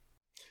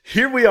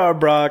Here we are,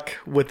 Brock,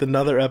 with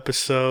another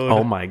episode.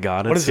 Oh my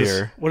God, it's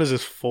here. What is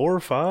this, 4 or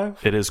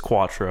 5? It is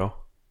Quattro.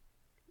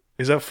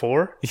 Is that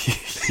 4?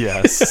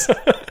 Yes,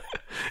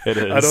 it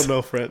is. I don't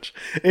know French.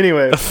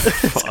 Anyway,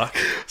 Fuck.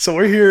 so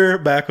we're here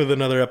back with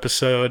another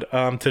episode.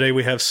 Today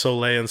we have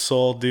Soleil and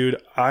Soul.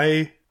 Dude,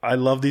 I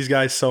love these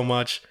guys so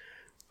much.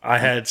 I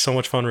had so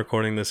much fun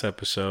recording this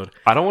episode.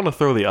 I don't want to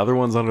throw the other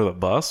ones under the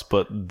bus,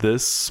 but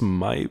this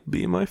might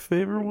be my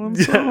favorite one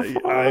so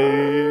far.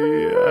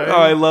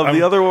 I love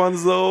the other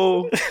ones,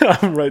 though.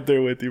 I'm right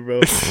there with you, bro.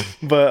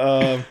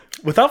 But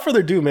without further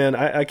ado, man,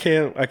 I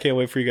can't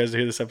wait for you guys to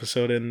hear this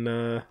episode,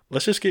 and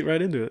let's just get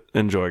right into it.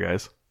 Enjoy,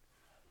 guys.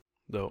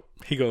 Dope.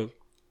 He goes.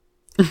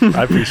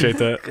 I appreciate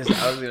that. Because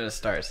I was going to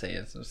start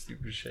saying some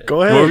stupid shit.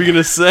 Go ahead. What were we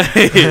gonna say?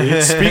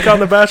 Speak on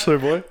The Bachelor,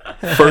 boy.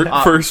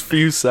 First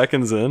few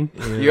seconds in.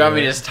 You want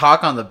me to just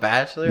talk on The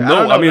Bachelor?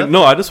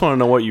 No, I just want to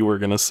know what you were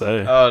gonna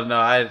say. Oh,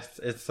 no,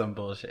 it's some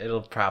bullshit.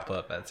 It'll prop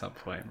up at some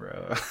point,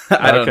 bro.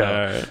 I don't know.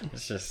 Alright.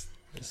 It's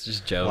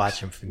just jokes. Watch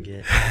him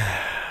forget.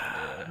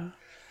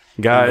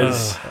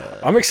 Guys,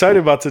 I'm excited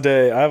about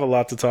today. I have a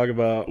lot to talk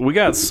about. we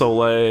got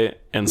Soleil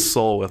and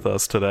Soul with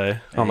us today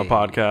on the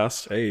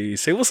podcast. Hey,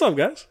 say what's up,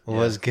 guys.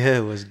 What's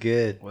good? What's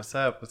good? What's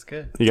up? What's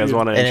good? You guys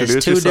want to And it's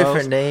introduce two yourselves?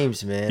 different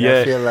names, man.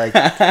 Yeah. I feel like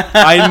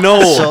I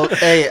know. so.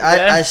 Hey,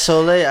 I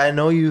Soleil. I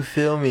know you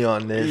feel me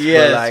on this.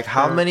 Yes, but like,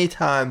 how bro. many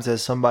times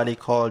has somebody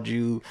called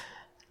you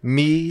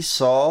me,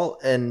 Saul,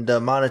 and the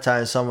amount of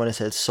times someone has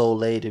said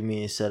Soleil to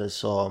me instead of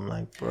Saul? I'm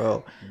like,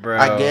 bro,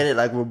 I get it.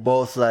 Like, we're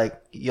both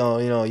like,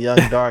 young,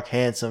 dark,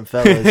 handsome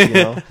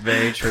fellas,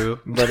 Very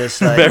true. But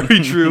it's like Very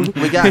true.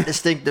 we got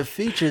distinctive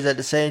features at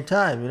the same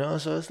time,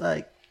 So it's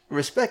like,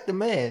 respect the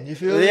man. You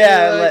feel me?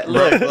 Yeah, Like,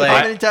 look, how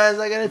like, many times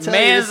I gotta tell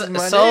you this is my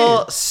Man's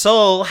name?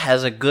 soul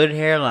has a good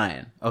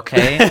hairline,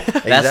 okay? That's the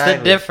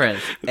Exactly.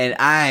 difference. And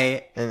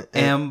I And-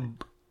 am,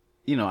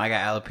 I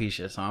got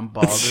alopecia, so I'm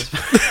bald as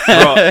Bro,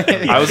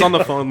 I was on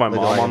the phone with my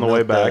Look mom like on the way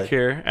milk back dud.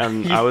 here,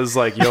 and I was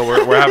like, "Yo,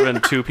 we're having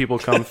two people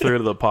come through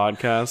to the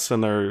podcast,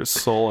 and they're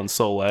Soul and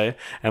Soleil."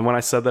 And when I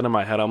said that in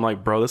my head, I'm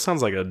like, "Bro, this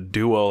sounds like a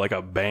duo, like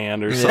a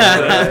band or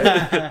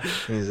something."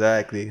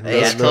 Exactly. Hey,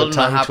 I Little told him to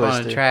tongue hop on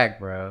twister. a track,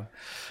 bro.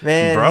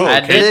 Man, Bro, I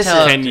did listen,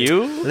 tell- can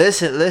you?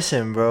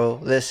 listen, bro.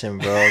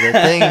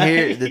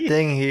 The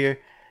thing here.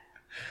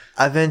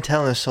 I've been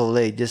telling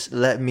Soleil, just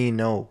let me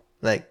know.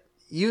 Like,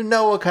 you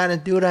know what kind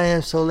of dude I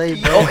am, Soleil,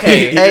 bro.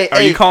 Okay.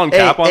 Are you calling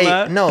cap on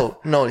that?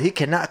 No, he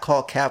cannot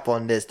call cap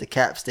on this. The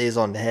cap stays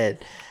on the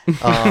head.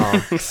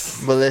 But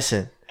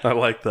listen. I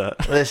like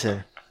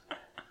that.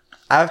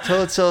 I've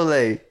told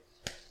Soleil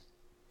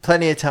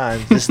plenty of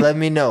times. Just let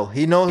me know.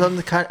 He knows I'm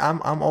the kind.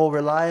 I'm all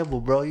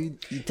reliable, bro. You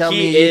tell He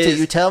me. is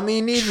You tell me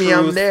you need me.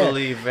 I'm there.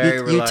 truthfully very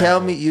You tell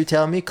reliable. me. You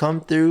tell me.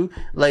 Come through.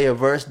 Lay a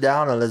verse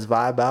down or let's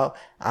vibe out.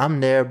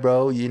 I'm there,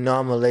 bro. You know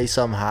I'm gonna lay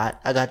something hot.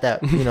 I got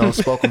that.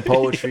 Spoken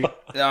poetry.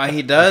 No,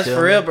 he does You feel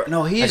for real, me? bro.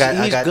 No, he's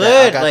I got good.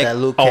 That, I got like, that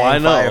Luke Oh, I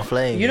Kang know. fire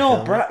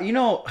flame.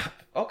 bro.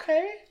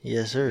 Okay.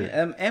 Yes,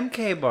 sir.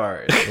 MK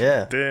bars.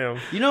 Yeah. Damn.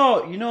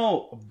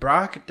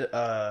 Brock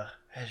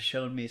has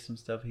shown me some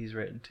stuff he's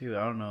written too.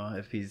 I don't know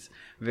if he's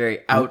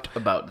very out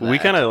about that. We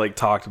kind of like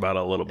talked about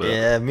it a little bit.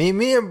 Yeah,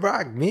 me and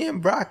Brock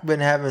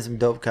been having some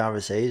dope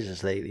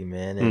conversations lately,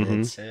 man,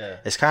 and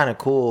it's kind of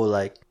cool.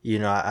 Like,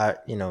 I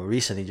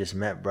recently just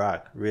met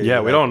Brock. Really, Yeah,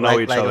 we don't know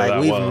each other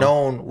that we've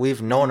well.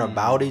 we've known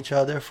about each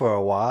other for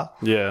a while,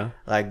 Yeah.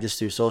 like just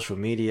through social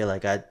media.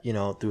 Like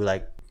through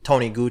like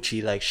Tony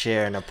Gucci like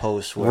sharing a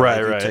post where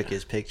Right, like, right. he took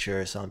his picture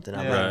or something.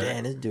 I'm Yeah. like,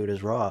 damn, this dude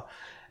is raw,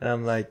 and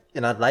I'm like,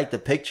 and I liked the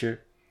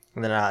picture,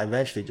 and then I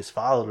eventually just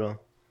followed him.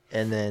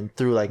 And then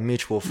through like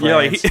mutual friends, Yeah,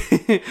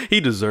 like, he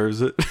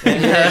deserves it. he's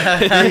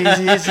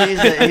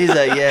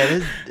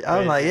like,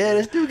 I'm like,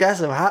 this dude got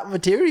some hot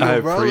material, I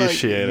bro.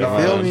 appreciate like, it,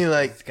 You feel man. me?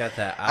 Like, He's got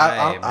that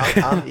eye.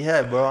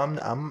 I'm bro.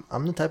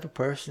 I'm the type of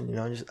person,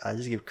 I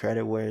just give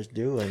credit where it's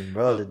due, and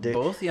bro, the dick.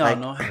 Both of y'all like,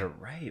 know how to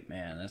write,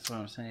 man. That's what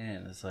I'm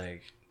saying. It's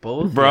like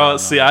both. of y'all Bro, know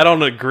see, how I to-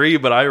 don't agree,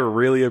 but I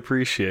really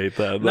appreciate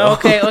that. No,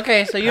 Though.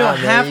 okay. So you nah,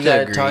 don't man, have you to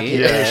gotta talk agree.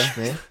 your ish,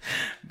 man.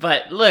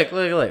 But look.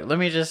 Let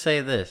me just say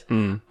this.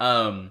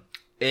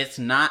 It's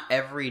not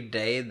every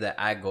day that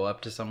I go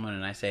up to someone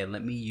and I say,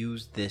 "Let me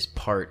use this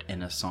part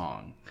in a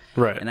song."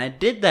 Right. And I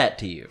did that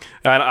to you.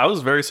 And I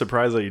was very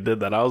surprised that you did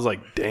that. I was like,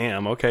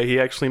 damn, okay, he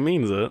actually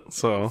means it.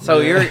 So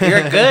You're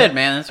good,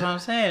 man. That's what I'm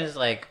saying. It's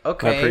like,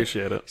 okay, I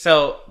appreciate it.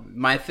 So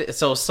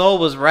so Soul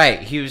was right.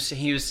 He was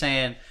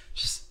saying,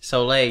 just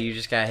Soleil, you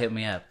just gotta hit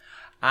me up.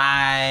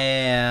 I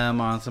am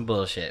on some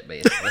bullshit,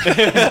 basically.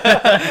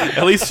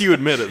 At least you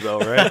admit it, though,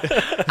 right?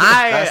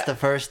 That's the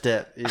first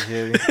step. You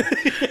feel me?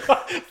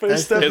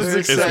 First step It's- is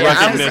it's acceptance.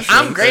 recognition.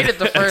 I'm great at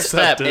the first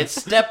step. Acceptance.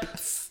 It's step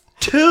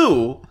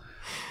 2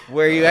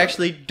 where you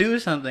actually do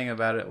something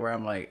about it. Where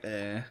I'm like,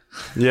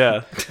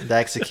 Yeah. The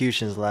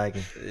execution's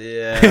lagging.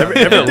 yeah.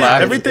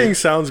 Everything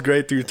sounds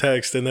great through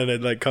text, and then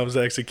it like comes to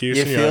You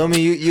execution. feel me?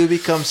 You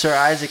become Sir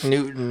Isaac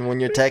Newton when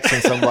you're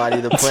texting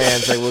somebody. The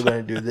plan's like, we're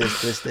gonna do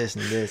this,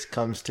 and this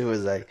comes to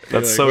is like,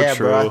 That's so yeah,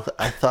 true. bro.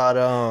 I thought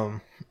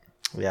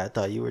Yeah, I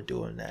thought you were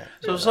doing that.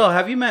 So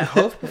have you met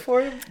Hope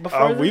before this?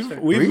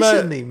 We've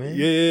Recently, met, man.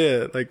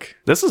 Yeah, like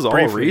This is all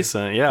Briefly.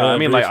 recent. Yeah, Yeah, I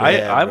mean, like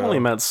briefly. I've bro. only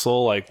met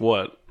Soul like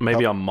what,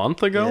 maybe a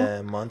month ago. Yeah,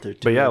 a month or two.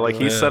 But yeah, like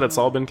ago. he said, it's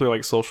all been through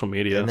like social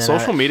media. And then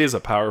Social media is a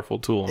powerful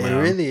tool, It man.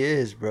 really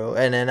is, bro.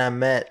 And then I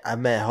met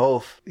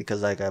Hof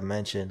because, like I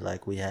mentioned,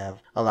 like we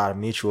have a lot of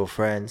mutual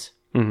friends.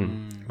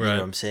 Mm-hmm. You know what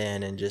I'm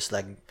saying? And just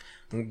like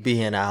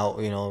being out,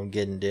 you know,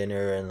 getting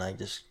dinner and like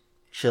just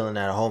chilling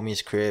at a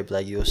homie's crib,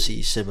 like you'll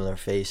see similar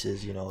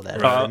faces, you know,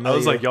 that are I familiar.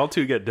 was like, y'all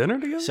two get dinner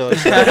together? So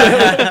it's like,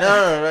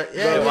 no,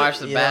 yeah, They watched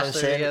The you know what I'm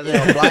Bachelor saying?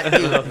 together?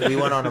 You know, we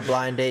went on a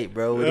blind date,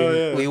 bro. We, Oh,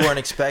 didn't, yeah. we weren't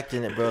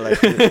expecting it, bro.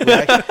 Like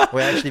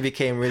we actually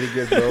became really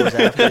good bros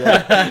after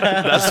that.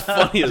 That's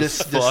funny as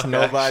Just fuck.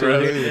 nobody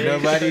actually. knew.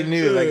 Nobody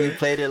knew. Like we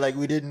played it like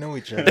we didn't know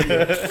each other.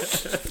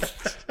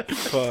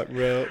 fuck,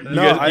 bro. You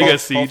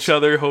guys see each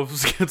other. Hope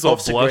gets all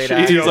Hope's a great blushy.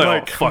 actor. He's I'm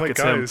like, oh, fuck, it's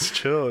him. guys,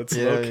 chill. It's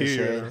You know low what I'm key.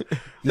 saying? Bro.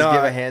 Just Nah.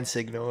 give a hand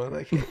signal.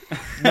 Like,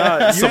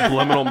 Nah,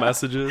 Subliminal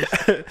messages.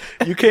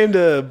 you came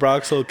to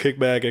Broxel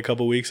Kickback a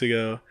couple weeks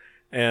ago,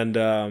 and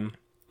I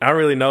don't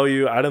really know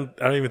you. I don't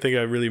even think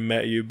I really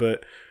met you,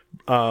 but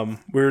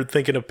we were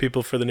thinking of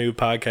people for the new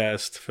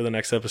podcast for the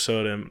next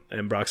episode,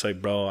 and Brock's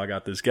like, bro, I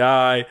got this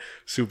guy,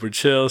 super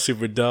chill,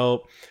 super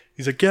dope.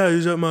 He's like, yeah, he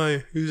was at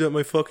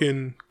my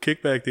fucking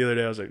kickback the other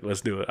day. I was like,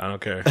 let's do it. I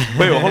don't care.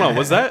 Wait, well, hold on.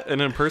 Was that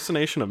an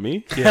impersonation of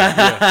me?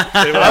 Yeah.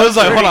 I was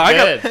like, hold on.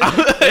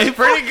 It's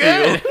pretty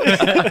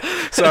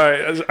good.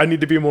 Sorry, I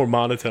need to be more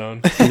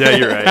monotone. Yeah,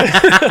 you're right.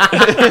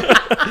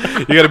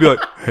 You got to be like,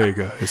 hey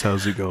guys,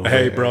 how's it going?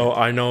 Hey, bro,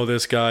 I know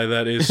this guy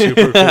that is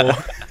super cool.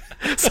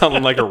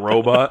 Sounding like a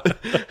robot.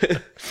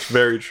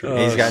 Very true.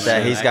 he's got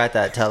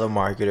that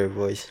telemarketer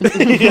voice.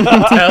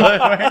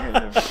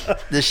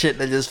 This shit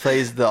that just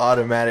plays the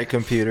automatic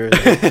computer.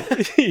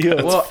 Yeah,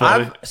 it's Well,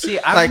 funny.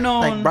 I've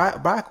known.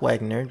 Brock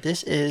Wagner.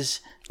 This is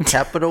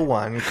Capital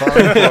One calling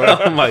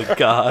for. Oh my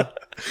god.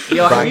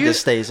 Yo, Brock just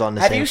stays on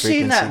the have same you frequency.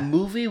 seen that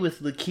movie with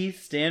Lakeith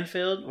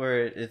Stanfield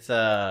where it's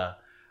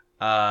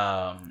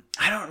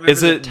I don't remember.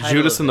 Is it the title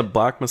Judas of and the it.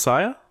 Black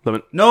Messiah?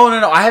 No,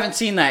 I haven't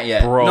seen that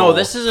yet. Bro, no,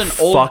 this is an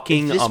old.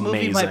 fucking this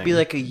movie might be amazing.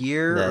 like a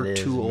year That or is,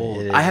 two man, old.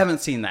 it is. I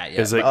haven't seen that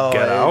yet. Is it Oh,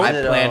 Get is Out? I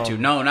it, plan to.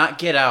 No, not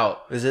Get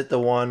Out. Is it the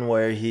one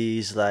where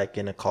he's like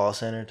in a call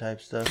center type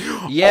stuff?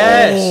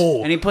 Yes,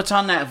 Oh. and he puts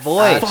on that I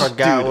voice.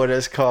 forgot dude. what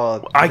it's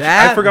called. I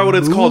That forgot what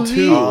it's called movie?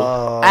 too.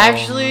 Oh.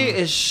 Actually,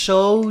 is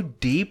so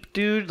deep,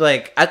 dude.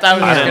 Like I thought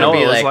it was I just didn't gonna know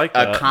be it was like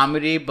like a that.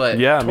 comedy, but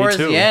Yeah, me towards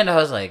too. the end, I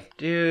was like,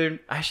 dude,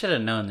 I should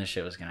have known this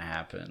shit was gonna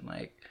happen.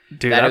 Like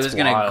Dude, that it that's was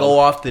gonna wild. go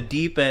off the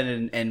deep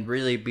end and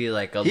really be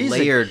like a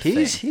layered thing.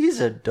 He's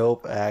a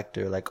dope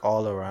actor, like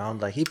all around.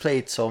 Like he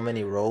played so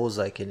many roles,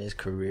 like in his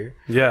career.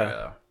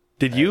 Yeah.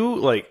 Did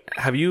you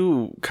have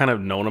you kind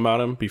of known about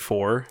him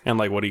before and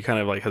like what he kind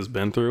of like has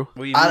been through?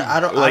 What do you mean?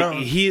 I don't.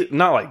 He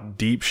not like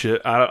deep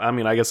shit. I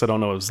mean, I guess I don't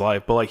know his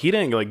life, but like he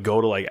didn't like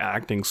go to like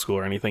acting school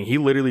or anything. He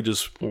literally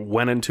just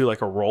went into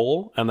like a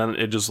role, and then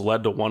it just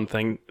led to one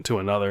thing to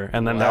another,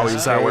 and then now That's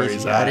he's at where crazy.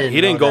 he's I at. didn't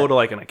He didn't know go that. to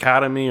like an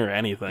academy or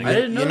anything. I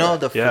didn't know You know,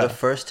 that. Yeah. the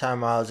first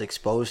time I was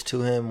exposed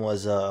to him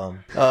was it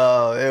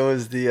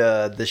was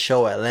the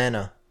show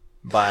Atlanta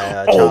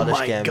by Oh Childish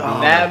my Gambino.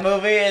 God. That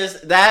movie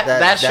is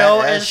that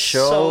show is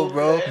so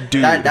bro. good.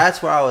 Dude.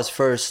 That's where I was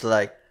first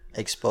like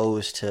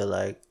exposed to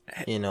like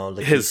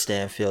Lakeith His-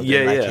 Stanfield yeah,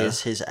 and like yeah.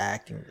 his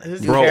acting. Like,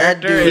 His dude, Bro, that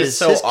character dude is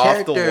so his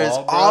off the character is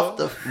wall, bro. off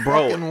the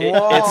Bro, fucking it-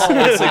 wall.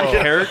 it's a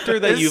character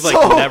that It's you've like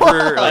so never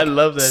hard. like, I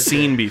love that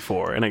seen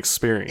before and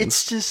experienced.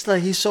 It's just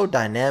like he's so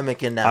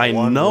dynamic in that I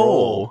one know.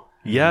 role.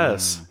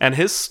 Yes. And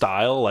his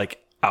style, like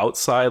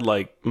outside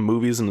like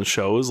movies and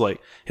shows,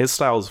 like his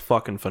style is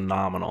fucking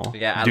phenomenal.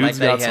 Yeah, I Dude's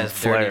like got that he some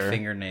has dirty flair.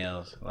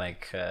 fingernails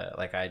like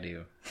I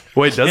do.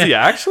 Wait, does he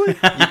actually?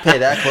 You pay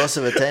that close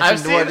of attention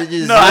to what did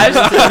you no, I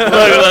just,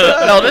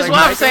 no, this is Like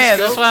what I'm saying.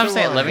 This is microscope? what I'm Come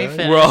saying. on, Let me man.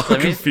 finish. We're all let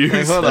me,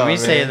 confused. Hold Let on, me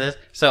say man. this.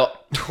 So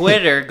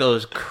Twitter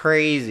goes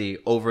crazy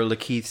over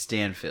Lakeith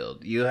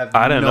Stanfield. You have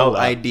I didn't no know that.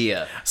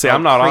 idea. See, How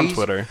I'm not on crazy-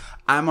 Twitter.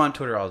 I'm on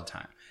Twitter all the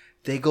time.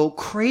 They go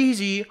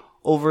crazy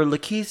over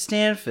Lakeith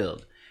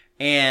Stanfield.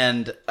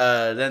 And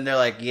then they're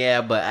like,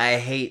 yeah, but I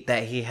hate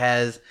that he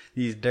has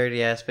these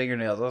dirty ass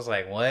fingernails. I was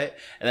like, what?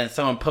 And then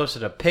someone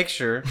posted a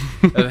picture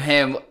of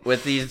him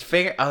with these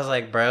finger. I was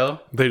like, bro,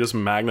 They just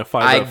magnify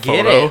I that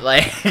get photo. it.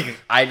 Like,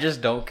 I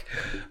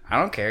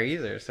don't care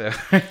either. So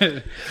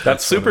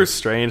That's super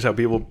strange how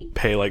people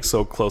pay like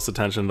so close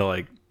attention to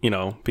like,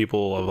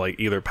 people of like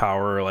either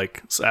power or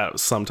like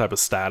some type of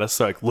status.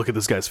 So like, look at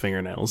this guy's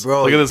fingernails.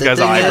 Bro, look at this the guy's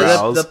thing is,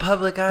 eyebrows. the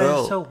public eye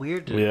Bro. is so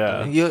weird. To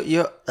Yeah.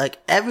 You're like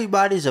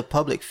everybody's a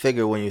public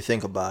figure when you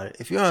think about it.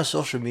 If you're on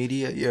social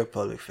media, you're a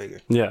public figure.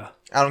 Yeah.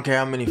 I don't care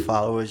how many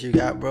followers you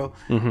got, bro.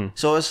 Mm-hmm.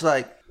 So it's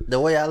like the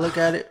way I look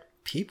at it,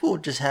 people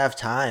just have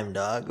time,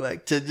 dog.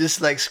 Like to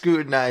just like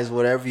scrutinize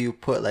whatever you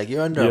put. Like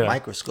you're under Yeah. a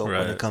microscope when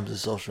Right. it comes to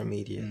social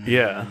media.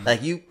 Yeah.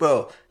 Like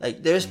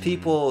like there's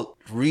people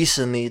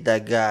recently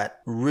that got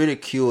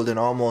ridiculed and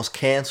almost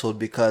canceled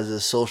because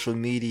of social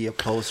media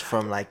posts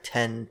from like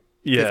 10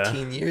 Yeah.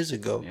 15 years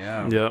ago.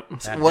 Yeah. Yep.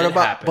 That What did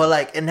about happen. but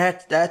like, and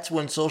that's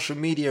when social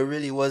media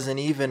really wasn't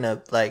even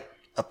a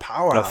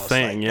powerhouse, A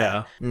thing, like yeah.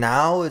 that.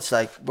 Now it's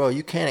like, bro,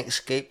 you can't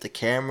escape the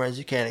cameras,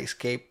 you can't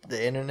escape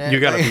the internet. You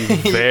gotta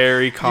Like, be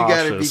very you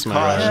gotta be cautious, man.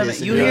 cautious. Yeah, and but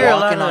you you're hear a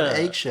walking lot on of-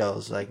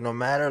 eggshells. Like no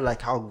matter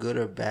like how good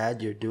or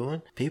bad you're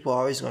doing, people are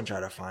always gonna try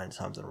to find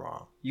something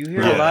wrong. You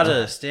hear Yeah. a lot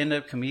of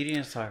stand-up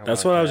comedians talk about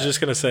That's what I was that. just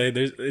gonna say.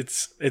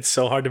 It's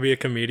so hard to be a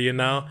comedian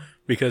now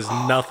because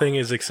nothing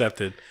is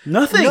accepted.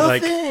 Nothing.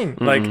 Like- Nothing.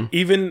 Like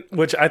even,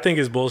 which I think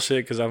is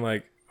bullshit because I'm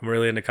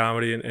really into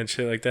comedy and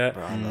shit like that.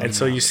 And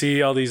so you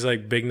see all these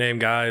like big name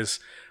guys.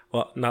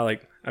 Well, not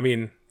like, I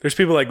mean, there's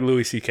people like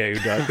Louis C.K. who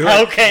do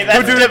Okay,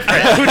 that's different.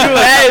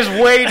 That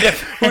is way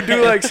different. who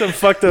do like some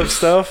fucked up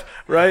stuff,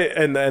 right?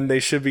 And they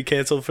should be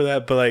canceled for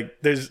that. But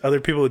like, there's other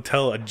people who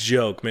tell a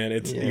joke, man.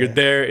 It's Yeah. you're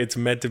there. It's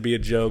meant to be a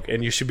joke,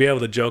 and you should be able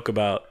to joke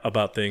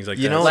about things like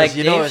You that. know, Like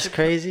you know Dave what's Chappelle-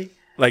 crazy?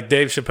 Like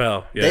Dave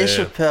Chappelle. Yeah, Dave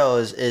yeah. Chappelle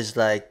is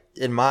like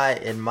in my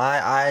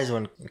eyes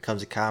when it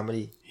comes to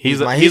comedy. He's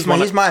He's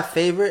one of- my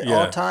favorite Yeah,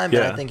 all time, and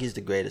yeah. I think he's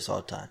the greatest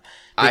all time.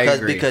 I Because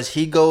agree. because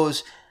he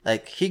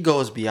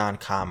goes beyond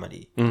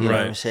comedy. You know what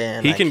I'm Right.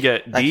 saying? He Like- can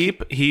get like,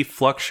 deep. He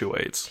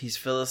fluctuates. He's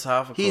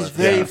philosophical. He's at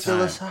the very same time.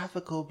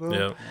 philosophical, bro.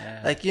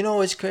 Yeah. Like, you know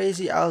what's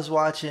crazy? I was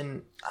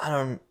watching,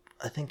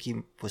 I think he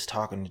was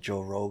talking to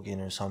Joe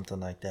Rogan or something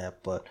like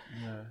that, but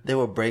they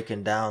were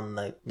breaking down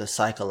like the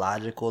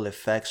psychological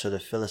effects or the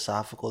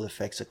philosophical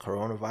effects of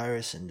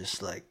coronavirus, and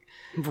just like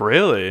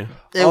Really?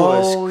 it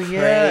Oh, was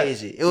yeah.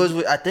 crazy. It was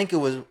I think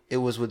it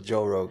was with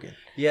Joe Rogan.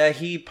 Yeah,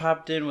 he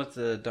popped in with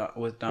Donnell.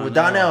 With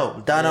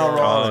Donnell Oh,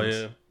 Rollins.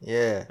 yeah.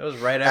 Yeah. It was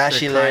right after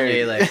Ashley Kanye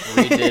Larry. like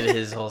redid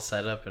his whole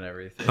setup and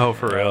everything. Oh,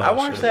 for real? I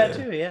watched that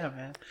too. Yeah,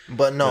 man.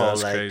 But no, Yeah,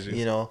 that's like crazy.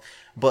 you know,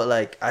 but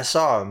like I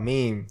saw a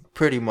meme,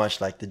 pretty much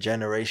like the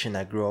generation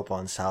that grew up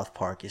on South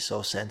Park is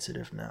so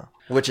sensitive now,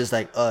 which is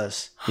like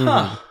us.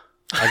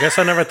 I guess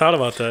I never thought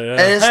about that. And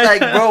Yeah. it's like,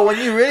 bro, when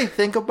you really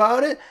think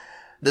about it,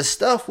 the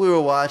stuff we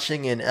were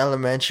watching in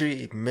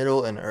elementary,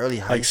 middle, and early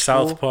high Like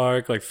school, South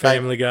Park, like like,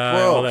 Family Guy,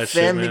 bro, all that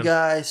shit, Family man.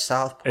 Guy,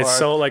 South Park, It's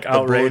so, like, the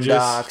outrageous.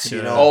 Boondocks, you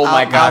Yeah. know. Oh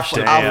my gosh,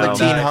 Alpha, damn. Alpha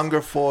Teen Nice.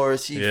 Hunger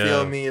Force. You Yeah.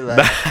 feel me?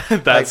 Like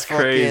That's like fucking,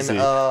 crazy.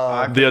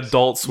 The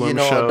Adult Swim you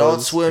know, shows.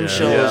 Adult Swim Yeah.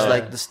 shows, Yeah.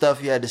 like the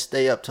stuff you had to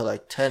stay up till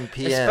like 10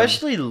 p.m.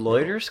 Especially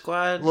Loiter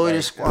Squad. Loiter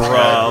like, Squad.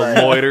 Bruh,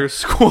 like, Loiter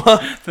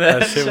Squad.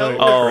 That shit show was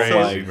Oh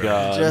crazy, my bro.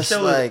 god. just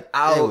show was like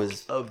out it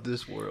was. of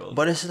this world.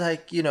 But it's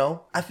like, you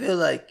know, I feel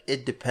like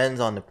it depends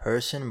on the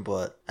person,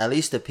 but at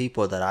least the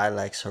people that I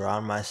like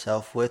surround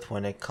myself with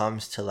when it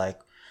comes to like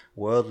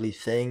worldly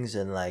things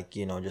and like,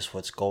 you know, just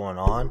what's going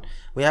on,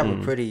 we have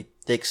a pretty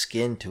thick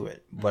skin to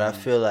it. But I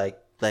feel like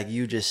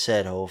you just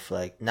said, Hof,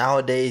 like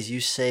nowadays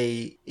you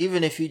say,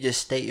 even if you just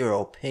state your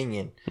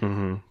opinion,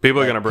 People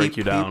are like, gonna break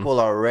you down. People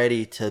are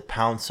ready to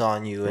pounce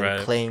on you and Right.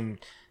 claim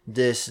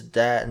this,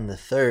 that, and the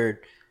third.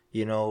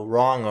 You know,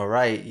 wrong or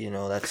right. You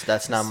know,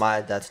 that's not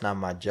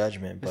my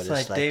judgment. But It's it's,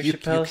 like like, Dave you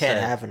Chappelle can't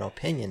said. have an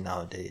opinion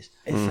nowadays.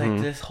 It's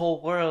like this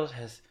whole world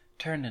has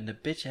turned into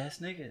bitch ass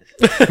niggas.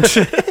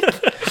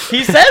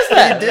 He says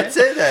that. He did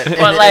say that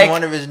But in like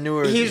one of his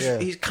newer.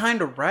 he's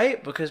kind of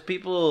right, because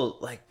people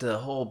like the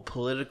whole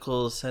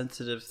political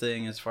sensitive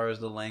thing as far as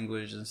the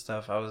language and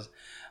stuff.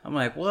 I'm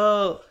like,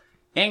 well,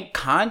 in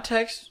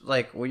context,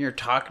 like when you're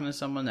talking to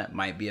someone that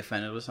might be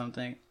offended with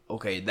something,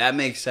 okay, that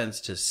makes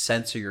sense to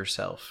censor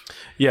yourself.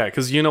 Yeah,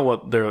 because you know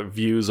what their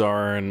views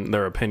are and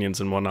their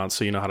opinions and whatnot,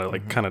 so you know how to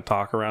like kind of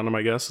talk around them.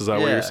 I guess is that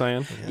what you're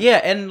saying?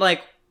 Yeah, and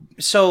like,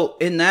 so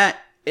in that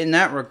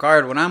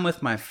regard, when I'm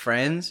with my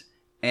friends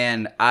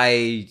and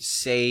I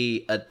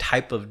say a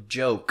type of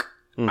joke,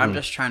 I'm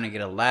just trying to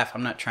get a laugh.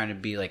 I'm not trying to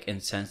be like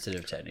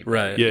insensitive to anybody.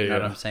 Right. You Yeah, know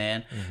what yeah. I'm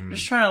saying? I'm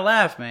just trying to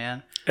laugh,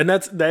 man. And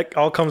that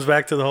all comes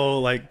back to the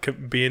whole like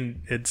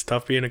it's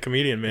tough being a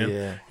comedian, man.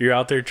 Yeah. You're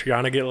out there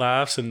trying to get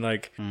laughs, and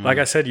like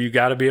I said, you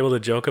got to be able to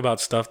joke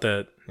about stuff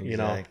that you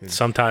Exactly.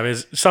 know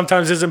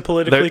sometimes isn't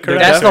politically They're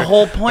correct. That's the or-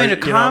 whole point or, of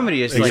you know,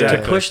 comedy. Is like to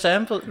exactly. push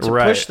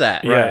push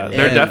that. Yeah,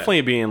 they're And-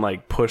 definitely being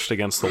like pushed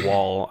against the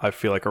wall. I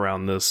feel like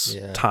around this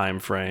Yeah. time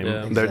frame, Yeah.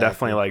 they're Exactly.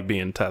 definitely like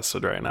being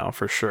tested right now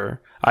for sure.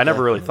 I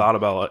never really thought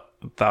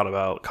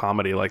about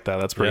comedy like that.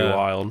 That's pretty Yeah.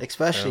 wild.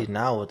 Especially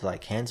now with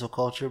like cancel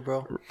culture,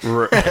 bro.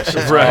 Right.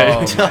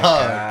 Oh my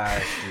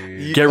gosh,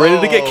 dude. Get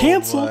ready to get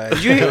canceled. my-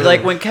 Did you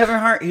like when Kevin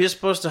Hart? He was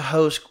supposed to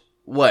host.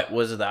 What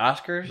was it? The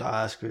Oscars. The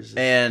Oscars.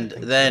 And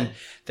then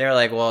they're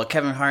like, well,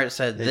 Kevin Hart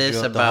said They this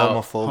drew up the about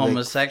homophobic,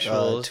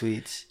 homosexuals.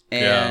 tweets.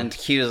 And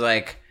he was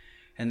like,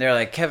 and they're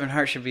like, Kevin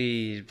Hart should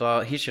be,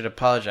 he should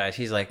apologize.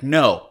 He's like,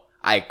 no,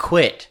 I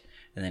quit.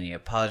 And then he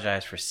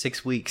apologized for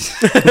 6 weeks.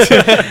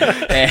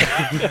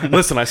 And-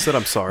 Listen, I said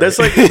I'm sorry. That's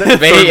like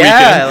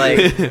yeah, like,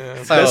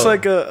 so, that's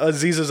like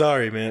Aziz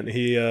Ansari, man.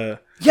 He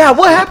yeah,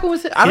 what happened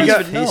with it? I don't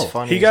got- even know. He's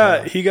funny. he as got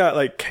hell. he got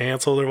like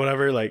canceled or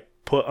whatever, like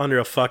put under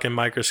a fucking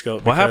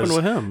microscope. What happened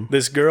because with him?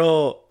 This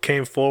girl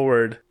came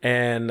forward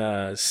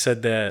and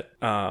said that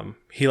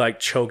he like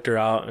choked her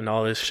out and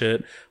all this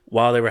shit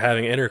while they were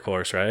having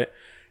intercourse, right?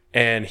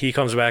 And he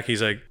comes back,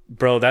 he's like,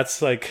 bro,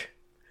 that's like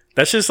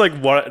that's just like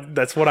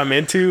that's what I'm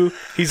into.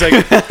 He's like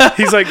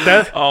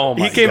that. Oh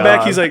my He came God.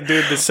 back. He's like,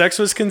 dude, the sex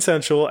was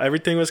consensual.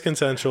 Everything was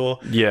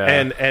consensual. Yeah.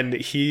 And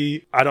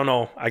he, I don't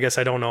know. I guess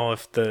I don't know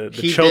if the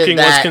He choking did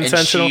that, was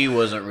consensual. and she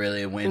wasn't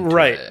really into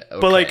Right. it. But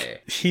Okay.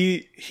 like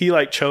he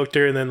like choked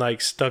her and then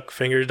like stuck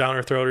fingers down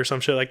her throat or some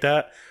shit like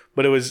that.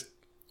 But it was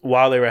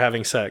while they were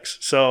having sex.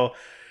 So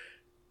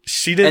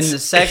she didn't. And the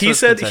sex he was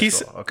said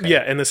consensual. Okay. yeah,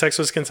 and the sex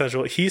was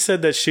consensual. He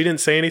said that she didn't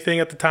say anything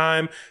at the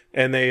time,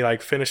 and they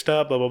like finished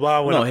up, blah blah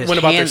blah. no, his went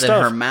about their hands in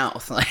stuff. her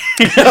mouth. Like,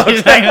 she's not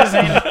gonna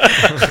say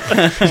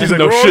nothing. She's like,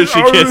 No "Oh, shit, she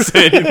oh." can't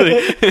say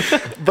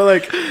anything. But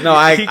like, No,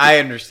 I he-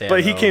 understand.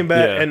 But he though. came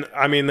back, Yeah. and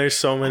I mean, there's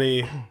so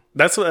many.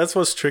 That's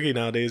what's tricky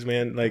nowadays,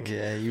 man. Like,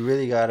 Yeah, you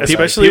really gotta.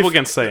 Especially People if-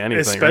 can say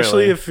anything,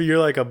 especially really. if you're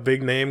like a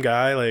big name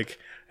guy, like,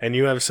 and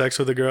you have sex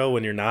with a girl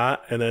when you're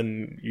not, and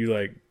then you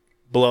like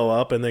blow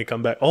up, and they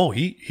come back. Oh,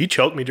 he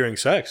choked me during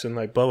sex, and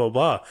like blah blah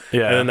blah.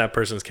 Yeah. and then that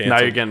person's canceled.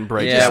 Now you're getting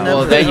breakdown. Yeah, Just well,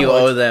 never then you know.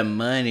 owe them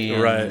money.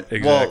 And, Right,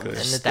 exactly. Well, And the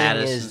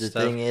status thing is, and the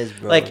stuff. thing is,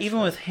 bro, like it's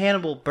even with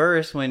Hannibal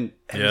Buress, when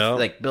Yeah.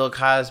 like Bill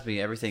Cosby,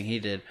 everything he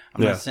did,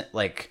 I'm Yeah. not saying,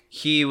 like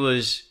he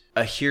was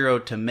a hero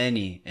to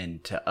many,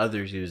 and to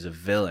others he was a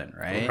villain,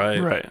 right?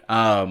 right.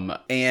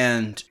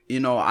 And you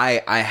know,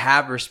 I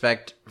have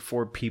respect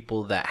for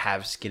people that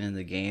have skin in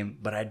the game,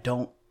 but I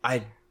don't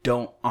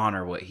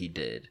honor what he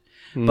did.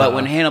 But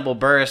when Hannibal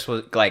Buress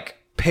was like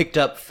picked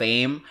up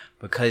fame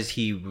because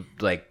he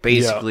like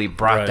basically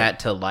brought right. that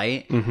to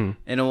light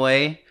in a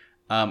way,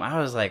 I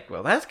was like,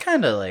 well, that's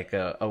kind of like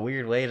a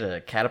weird way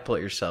to catapult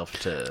yourself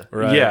to,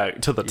 Right. Yeah,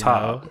 to the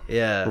top.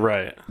 yeah,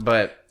 Right.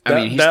 But I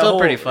mean, he's still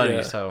pretty funny.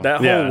 yeah, So that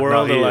whole Yeah, no,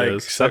 world he of like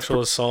is.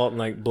 sexual assault and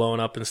like blowing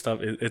up and stuff,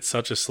 it's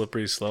such a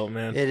slippery slope,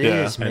 man. It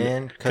Yeah. is,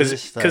 man. Because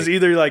it's Because like,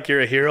 either like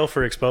you're a hero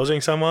for exposing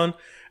someone,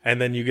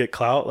 and then you get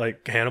clout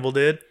like Hannibal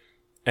did,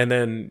 and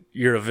then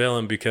you're a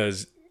villain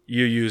because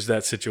you use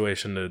that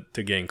situation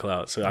to gain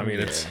clout. So I mean,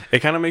 it's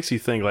It kind of makes you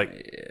think,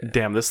 like,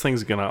 damn, this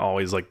thing's gonna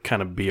always like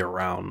kind of be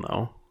around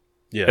though.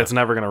 yeah, It's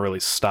never gonna really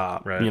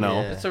stop. Right. You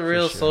know. Yeah. it's a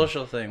real for sure.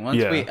 social thing. Once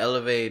Yeah. we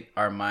elevate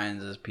our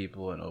minds as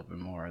people and open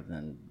more,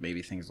 then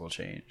maybe things will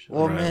change.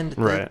 well, Right. man,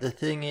 Right. the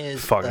thing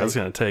is, Fuck, like, that's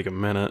gonna take a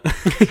minute.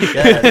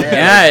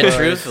 Yeah, bro,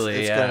 truthfully,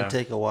 it's yeah. gonna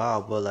take a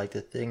while. But like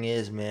the thing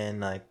is, man,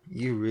 like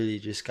you really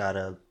just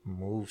gotta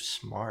move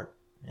smart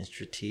and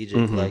strategic.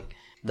 Mhm. Like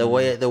the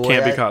way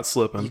Can't be I- caught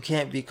slipping. You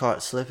can't be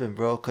caught slipping,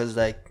 bro. Because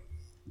like,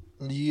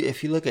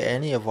 if you look at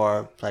any of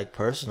our like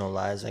personal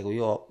lives, like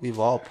we've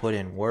all put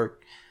in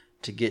work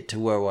to get to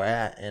where we're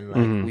at, and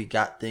like we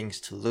got things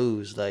to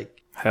lose.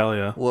 Like, Hell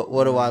yeah.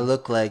 what do I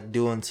look like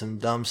doing some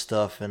dumb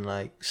stuff and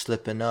like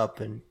slipping up,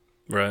 and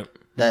right.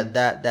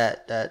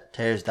 that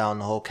tears down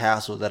the whole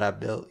castle that I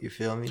built. You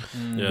feel me?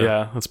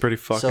 Yeah, that's pretty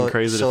fucking So-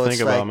 crazy so to it's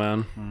think about, like-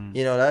 man.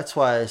 You know, that's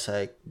why it's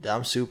like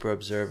I'm super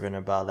observant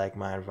about like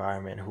my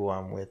environment, who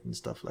I'm with, and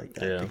stuff like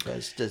that. Yeah.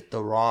 Because just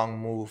the wrong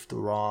move, the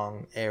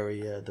wrong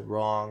area, the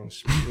wrong,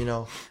 you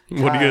know. What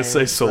are you gonna time,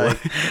 say, it's Soleil?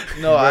 like-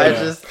 No, I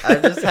just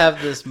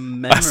have this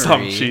I saw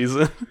him memory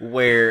cheesing.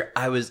 where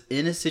I was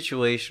in a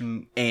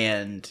situation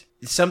and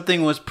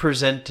something was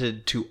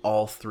presented to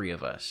all three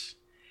of us,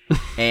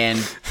 and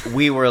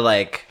we were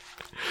like,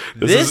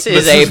 "This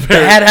is a very-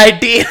 bad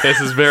idea." This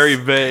is very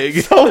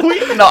vague.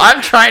 No,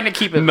 I'm trying to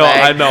keep it. No, vague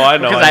I know,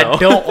 because I know. I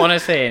don't want to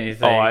say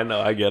anything. Oh, I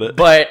know, I get it,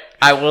 But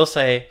I will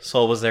say,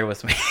 Soul was there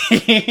with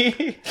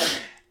me.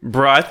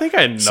 bro. I think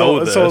I know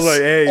So this. I was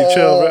like, hey,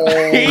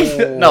 chill,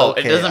 bro. No,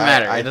 it doesn't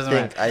matter. I It doesn't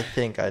think, matter. I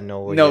think I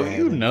know what. No, you're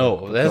you heading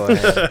know. to.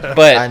 That's- Go ahead.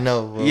 but I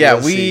know. but yeah,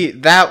 we'll see.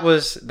 that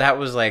was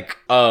like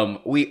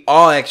we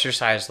all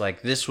exercised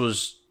like this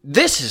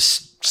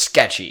is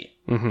sketchy.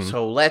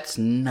 So let's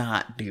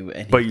not do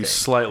anything. but you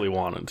slightly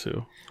wanted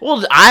to.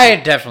 well, I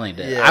definitely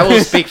did. Yeah. I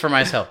will speak for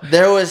myself.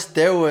 There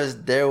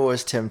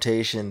was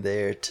temptation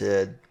there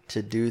to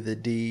do the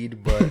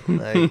deed, but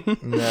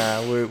like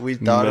nah, we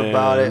thought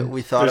about it.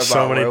 We thought There's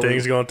about so many where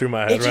things going through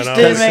my head It right just now.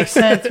 didn't make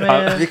sense,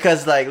 man.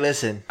 because like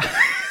listen,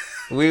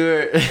 we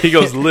were He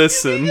goes,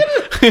 listen.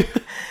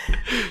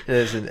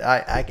 listen.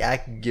 I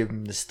can give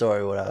him the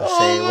story what I was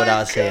saying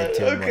without saying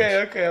too much.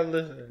 Okay, I'm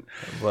listening.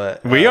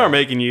 But We are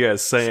making you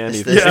guys say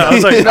anything. Yeah, I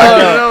was like,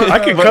 No, I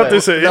can but- cut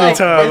this at any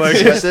time. Like,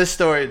 this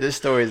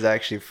story is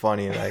actually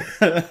funny. Like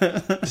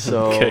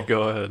so. Okay,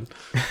 go ahead.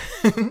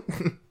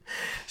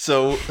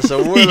 So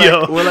we're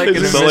Yo, like in the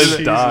this is middle Soleil's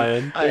cheesy.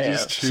 dying. I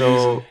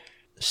am.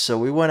 so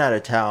we went out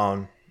of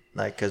town,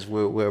 like, because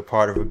we're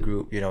part of a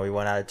group, you know. We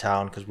went out of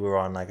town because we were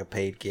on like a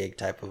paid gig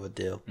type of a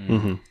deal,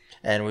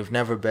 and we've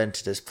never been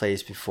to this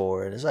place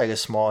before, and it's like a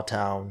small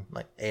town,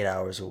 like 8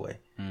 hours away.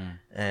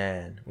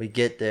 And we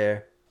get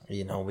there,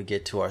 you know, we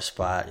get to our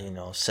spot, you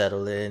know,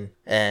 settle in,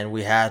 and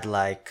we had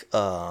like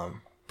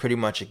pretty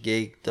much a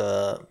gig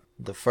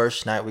the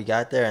first night we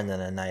got there, and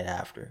then a night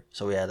after.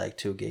 So we had like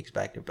 2 gigs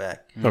back to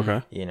back.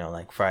 Okay. You know,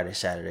 like Friday,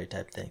 Saturday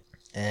type thing.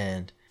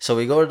 And so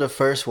we go to the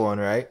first one,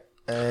 right?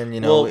 And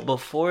you know, Well, we-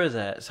 before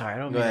that, sorry, I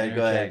don't go mean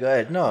to ahead.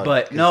 interject. No,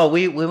 But no,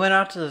 we went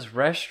out to this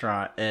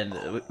restaurant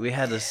and we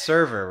had the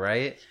server,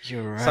 right?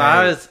 you're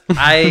right.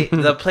 So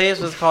the place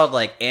was called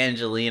like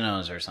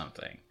Angelino's or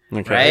something.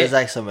 Okay. Right? It was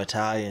like some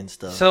Italian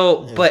stuff.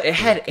 So, but it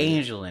had was good.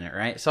 Angel in it,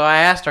 right? So I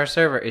asked our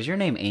server, "Is your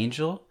name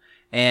Angel?"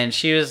 And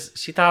she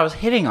thought I was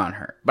hitting on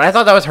her, but I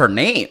thought that was her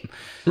name.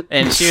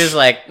 And she was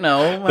like,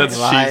 "No." That's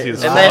Lie- cheesy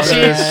as And lie- then fuck. she,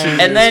 That's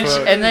cheesy and then, as she,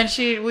 fuck. and then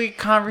she, we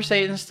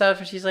conversate and stuff,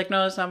 and she's like,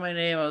 "No, it's not my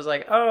name." I was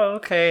like, "Oh,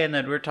 okay." And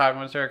then we're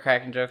talking with her,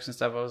 cracking jokes and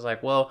stuff. I was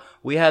like, "Well,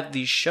 we have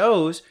these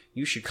shows.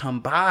 You should come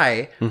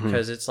by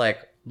because it's like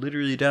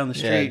literally down the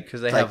street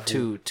because they like have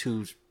two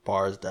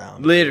bars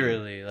down.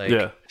 literally like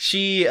Yeah.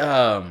 she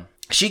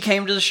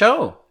came to the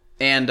show."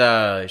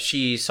 And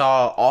she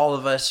saw all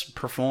of us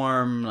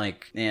perform,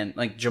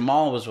 and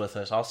Jamal was with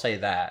us. I'll say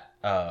that.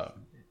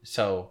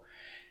 So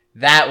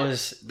that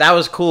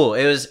was cool.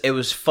 It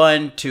was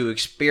fun to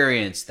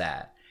experience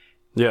that.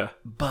 Yeah.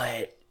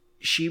 But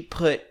she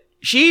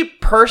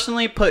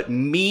personally put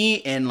me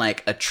in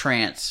like a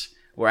trance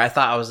where I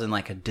thought I was in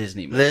like a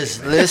Disney movie.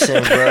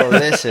 Listen, bro.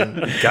 Listen.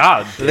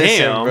 God damn.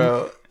 Listen,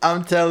 bro.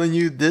 I'm telling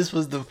you, this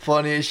was the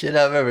funniest shit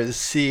I've ever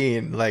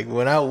seen. Like,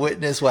 when I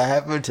witnessed what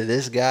happened to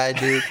this guy,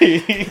 dude,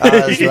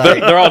 I was like...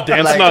 They're all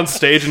dancing like, on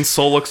stage, and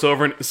Soul looks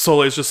over, and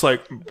Soleil's just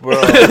like,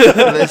 Bro,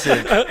 listen.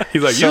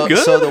 he's like, So, "You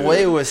good?" so the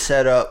way it was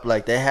set up,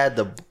 like, they had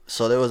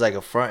so there was like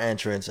a front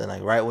entrance, and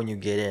like right when you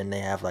get in, they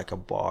have like a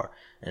bar,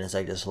 and it's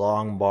like this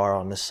long bar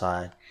on the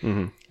side,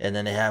 and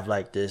then they have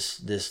like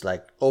this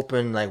like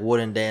open like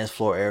wooden dance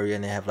floor area,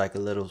 and they have like a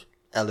little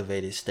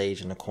elevated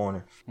stage in the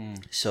corner.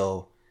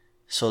 So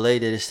Soleil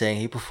did his thing,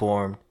 he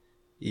performed,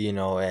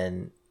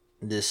 and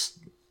this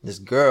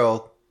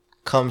girl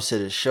comes to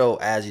the show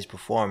as he's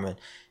performing.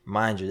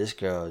 Mind you, this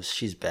girl,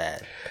 she's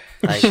bad.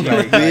 Like,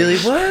 really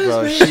was,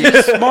 bro, man.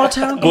 she's Small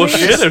town. Well,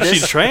 comedian. shit, if she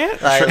this-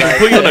 trance, like-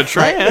 put you in a like-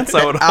 trance,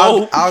 I would I'll,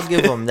 hope. I'll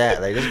give him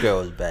that. Like, this girl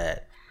was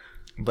bad.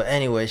 But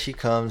anyway, she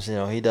comes,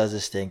 he does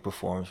his thing,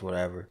 performs,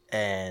 whatever,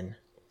 and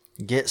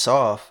gets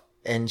off,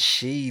 and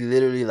she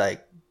literally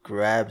like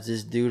grabs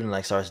this dude and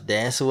like starts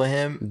dancing with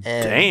him.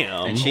 And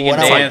Damn. And she when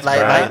can I, dance,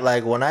 like, bro.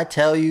 like when I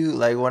tell you,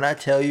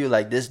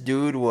 like this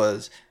dude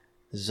was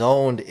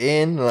zoned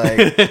in, like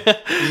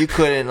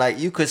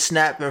you could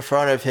snap in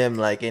front of him,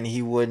 like, and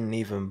he wouldn't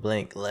even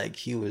blink. Like,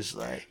 he was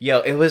like, Yo,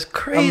 it was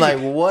crazy. I'm like,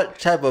 what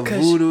type of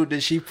 'Cause voodoo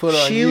did she put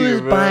on She you?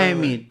 was bro? buying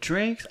me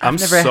drinks. I'm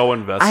so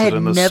invested I had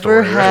in this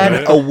never story, had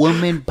right? a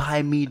woman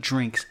buy me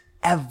drinks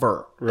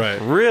ever. Right.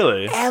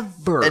 Really?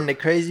 Ever. And the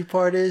crazy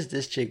part is,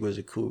 this chick was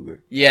a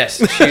cougar. Yes,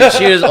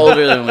 she was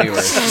older than we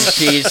were.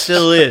 She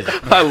still is.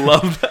 I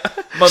love that.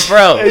 But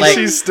bro, And like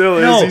she still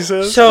is, no, he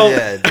says? So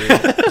Yeah, dude.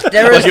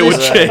 there was Like it would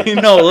this,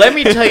 change. No, let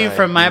me tell you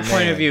from my Like,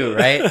 point of man. view,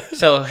 right?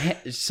 So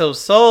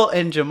Soul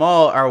and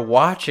Jamal are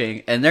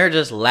watching and they're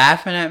just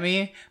laughing at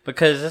me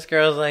because this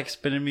girl's like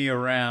spinning me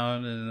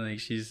around and like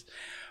she's.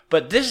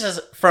 But this is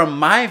from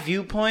my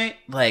viewpoint.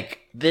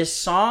 Like, this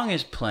song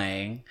is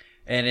playing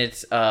and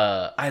it's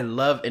I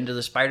love Into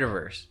the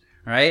Spider-Verse,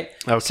 right?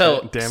 Okay.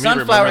 So Damn, you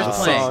Sunflower's remember the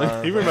playing.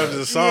 song. He remembers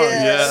the song.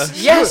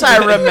 Yes. Yeah. Yes, I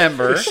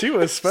remember. She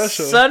was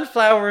special.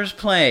 Sunflower's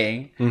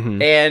playing,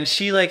 and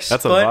she like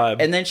That's a spun,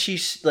 vibe. and then she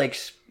like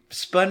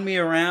spun me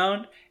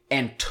around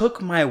and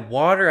took my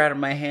water out of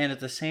my hand at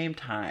the same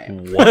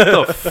time. What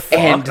the fuck?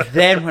 And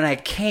then when I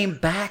came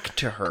back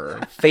to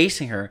her,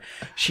 facing her,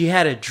 she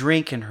had a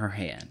drink in her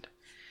hand,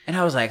 and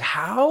I was like,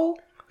 "How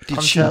did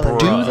I'm she telling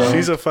do you, that?"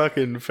 She's a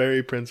fucking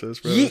fairy princess,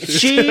 bro. Ye-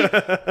 she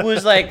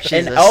was like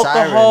She's an a siren,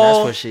 alcohol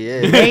that's what she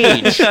is.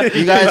 mage.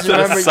 You guys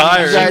remember?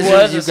 siren. She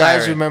was a You guys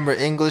siren. remember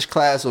English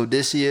class?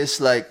 Odysseus,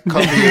 like,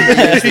 coming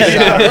against the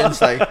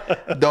sirens,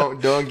 like,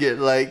 don't get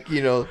like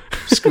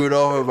screwed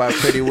over by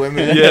pretty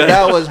women. Yeah.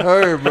 That was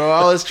her, bro.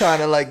 I was trying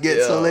to like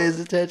get Soleil's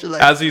attention,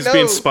 like, As he's no.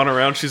 being spun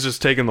around, she's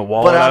just taking the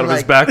wallet But out I'm of his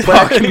like- back but-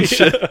 pocket and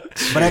shit.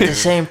 But at the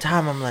same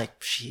time, I'm like,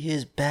 she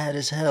is bad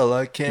as hell.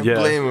 I can't Yeah.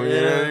 blame her.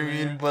 You know what I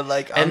mean? But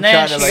like, I'm And then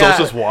trying to she like. Soul's got-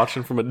 just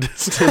watching from a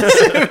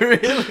distance.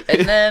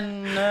 And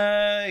then,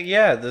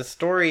 the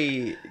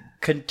story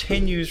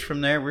continues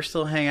from there. We're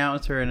still hanging out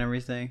with her and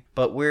everything.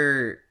 But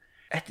we're,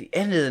 at the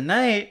end of the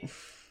night,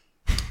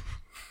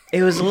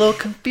 it was a little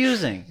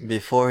confusing.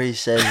 Before he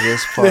says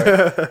this part,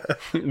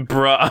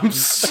 Bruh,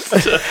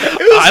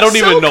 I don't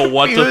even know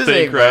what to confusing,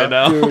 think bro. right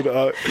now. Dude,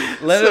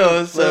 Let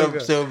him go.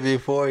 so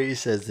before he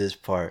says this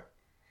part,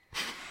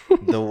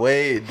 the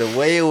way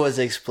it was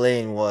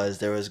explained was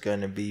there was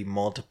going to be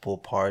multiple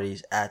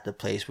parties at the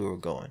place we were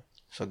going.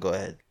 So go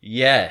ahead.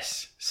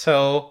 Yes.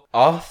 So,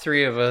 all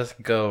three of us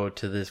go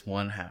to this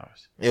one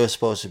house. It was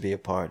supposed to be a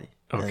party.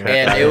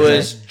 Okay. And it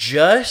was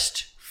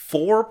just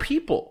 4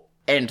 people.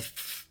 And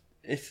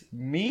it's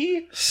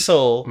me,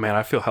 Soul, Man,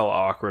 I feel hella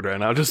awkward right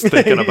now just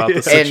thinking about the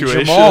and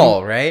situation.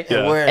 Jamal, right?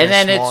 Yeah. We're in And a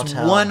then small it's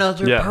town. one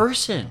other Yeah.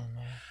 person.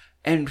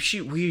 And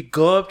we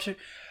go up to,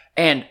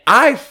 and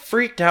I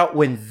freaked out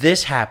when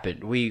this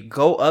happened. We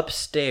go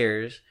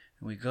upstairs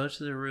and we go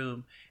to the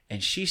room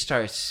and she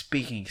starts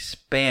speaking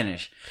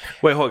Spanish.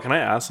 Wait, hold on. Can I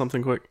ask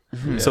something quick?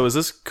 So is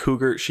this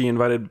cougar, she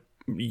invited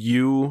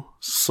you,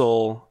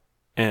 Soul,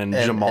 and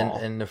Jamal.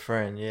 and the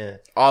friend, yeah.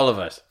 All of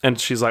us. And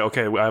she's like,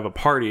 okay, I have a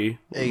party.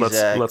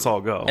 Exactly. Let's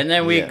all go. And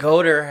then we Yeah.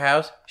 go to her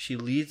house. She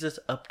leads us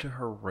up to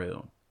her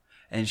room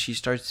and she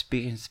starts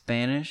speaking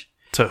Spanish.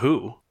 To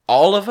who?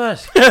 All of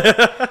us.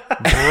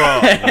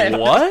 Bro,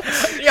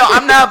 what? Yo,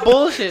 I'm not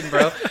bullshitting,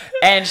 bro.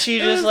 And she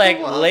just like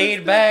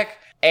laid back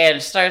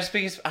and started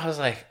speaking. I was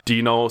like, Do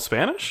you know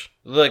Spanish?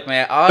 look,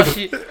 man,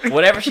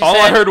 whatever she All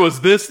said. I heard was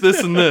this,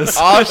 and this.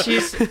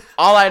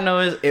 All I know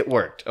is it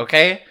worked.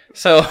 Okay,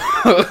 so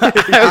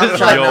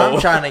I'm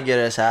trying to get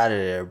us out of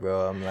there,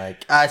 bro. I'm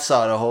like, I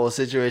saw the whole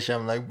situation.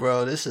 I'm like,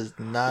 bro, this is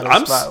not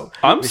a spot.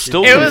 I'm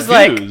still it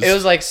confused.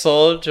 was like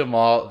Soul,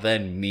 Jamal,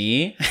 then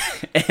me,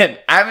 and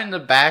I'm in the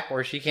back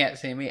where she can't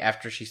see me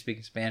after she's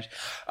speaking Spanish.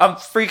 I'm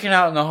freaking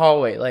out in the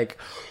hallway, like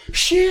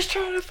she's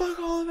trying to fuck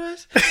all of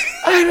us.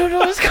 I don't know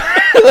what's going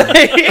on.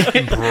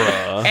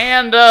 Bruh.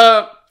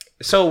 And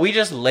so we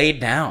just laid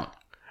down.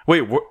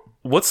 Wait,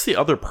 what's the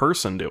other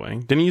person doing?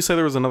 Didn't you say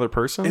there was another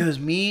person? It was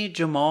me,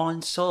 Jamal,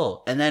 and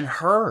Soul, and then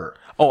her.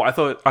 Oh, I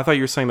thought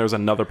you were saying there was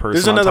another person.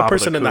 There's on another top of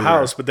person in the cougar.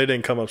 house, but they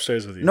didn't come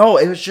upstairs with you. No,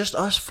 it was just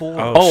us four.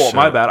 Oh, shit.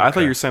 my bad. I thought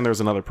Okay. you were saying there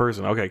was another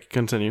person. Okay,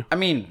 continue. I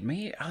mean,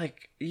 me,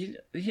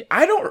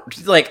 I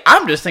don't like.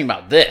 I'm just thinking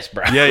about this,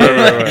 bro. Yeah,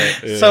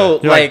 right. Yeah. So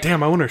You're like,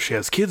 damn, I wonder if she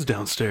has kids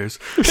downstairs.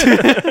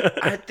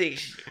 I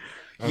think.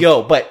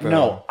 Yo, but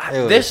no,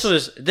 this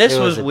was a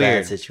bad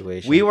weird.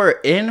 situation. We were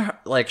in her,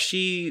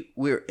 we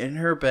were in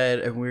her bed,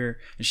 and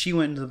she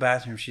went into the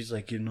bathroom. She's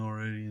like getting all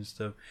ready and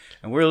stuff,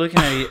 and we're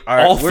looking at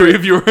All three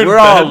of you were in We're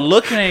all bed.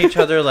 looking at each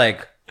other like,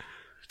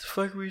 what the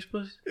fuck are we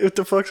supposed to? What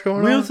the fuck's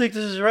going We on? don't think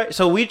this is right.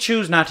 So we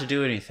choose not to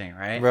do anything,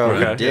 right? Bro,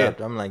 Okay. we dipped.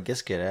 I'm like,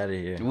 let's get out of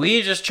here.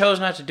 We just chose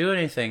not to do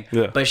anything.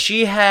 Yeah. But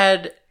she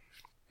had,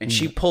 and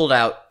she pulled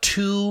out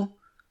two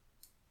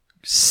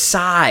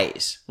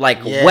size,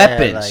 Yeah,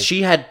 weapons. like-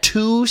 She had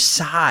two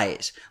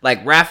size, like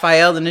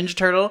Raphael the Ninja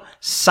Turtle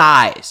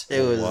size.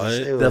 It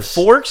was The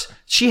forks,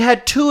 she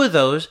had two of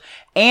those,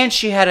 and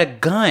she had a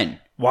gun.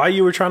 Why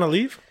you were trying to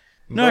leave?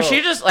 No, Bro,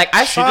 she just like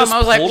I saw just him. I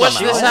was like, pulled "What's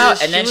them this out.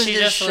 out?" And then She she was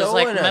just just was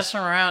like showing us. messing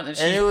around, and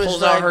she And it was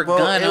pulls like, out her bro,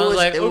 gun. I was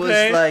like, it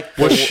 "Okay." was like,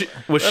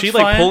 Was she That's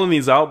like fine. pulling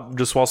these out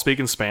just while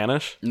speaking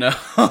Spanish? No,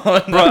 Bro,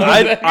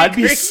 I'd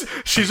be.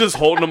 She's just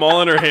holding them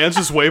all in her hands,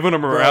 just waving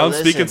them Bro, around,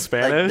 listen, speaking like,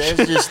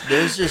 Spanish.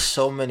 there's just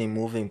so many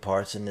moving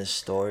parts in this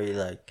story.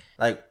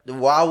 Like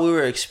while we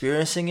were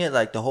experiencing it,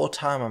 like the whole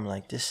time, I'm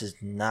like, this is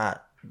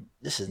not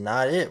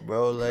it,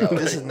 bro. Like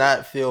this does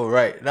not feel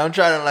right. And I'm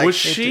trying to like. Was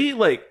she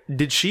like?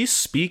 Did she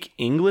speak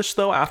English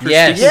though after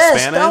Yes. speaking Yes,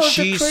 that Spanish? was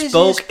the she craziest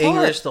spoke part.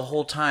 English the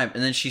whole time,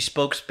 and then she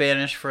spoke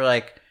Spanish for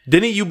like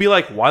Didn't you be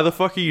like, why the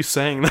fuck are you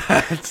saying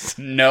that?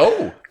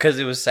 no, because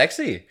it was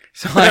sexy.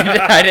 So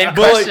I didn't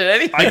But, like, question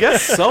anything. I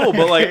guess so,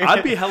 but like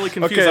I'd be hella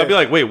confused. Okay. I'd be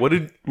like, wait, what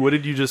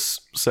did you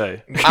just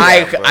say?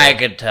 I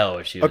could tell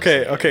what she was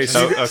Okay, saying. okay.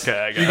 So Okay,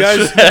 I you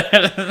guess.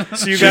 guys,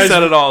 so you She guys,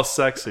 said it all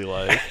sexy,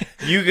 like.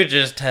 You could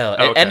just tell. It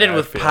Okay, ended I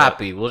with feel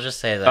Poppy. We'll just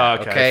say that.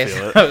 Okay, I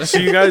Okay. feel so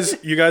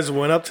you guys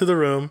went up to the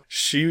room.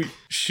 She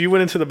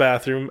went into the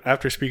bathroom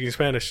after speaking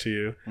Spanish to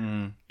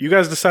you. You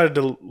guys decided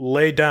to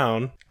lay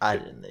down. I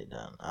didn't lay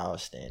down. I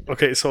was standing.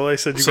 Okay, so I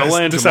said you Soleil guys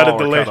and decided Jamal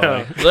to were lay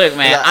cuddling. down. Look,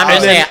 man, Yeah, I'm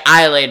just and then- saying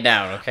I laid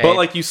down. Okay. But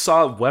like you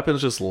saw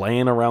weapons just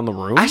laying around the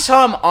room. I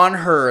saw him on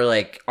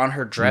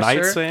her dresser.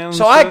 Nightstand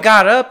So and I shit?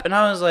 got up and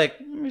I was like,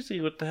 let me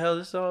see what the hell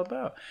this is all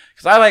about.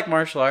 Because I like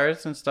martial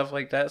arts and stuff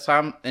like that.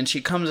 So and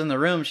she comes in the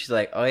room. She's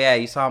like, oh yeah,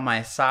 you saw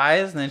my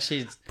size. And then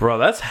she Bro,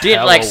 that's did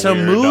hella like some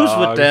weird, moves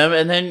dog. with them.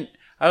 And then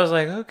I was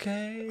like,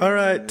 okay. All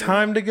right,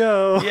 time to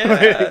go.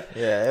 Yeah.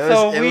 Yeah,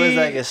 So it was we-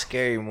 like a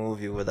scary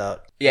movie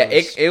without. Yeah,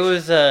 it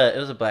was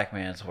a black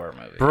man's horror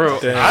movie. Bro,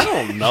 Damn. I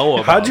don't know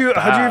about How'd you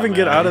that, even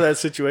get man. out of that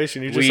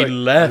situation? You just We like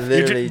left.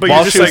 Literally, but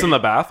While you she just was like in the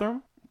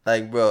bathroom?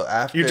 like, bro,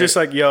 after you're just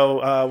like,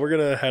 yo, we're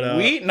gonna head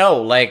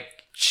out. Like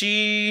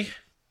she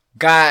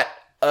got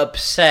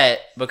upset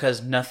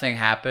because nothing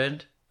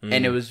happened,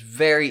 and it was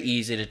very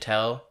easy to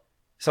tell.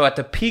 So at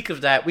the peak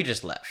of that, we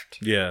just left.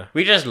 Yeah.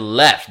 We just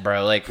left,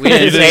 bro. Like we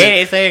didn't say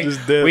anything.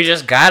 Just dipped. We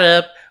just got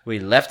up. We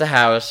left the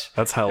house.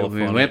 That's hella We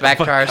funny. went back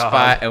Oh to my our God.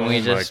 spot, and we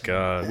Oh just my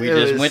god. we It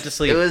just was- went to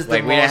sleep. It was the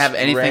Like we didn't have most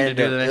anything to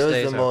do random- the next It was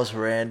day. the so- most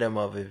random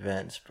of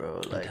events,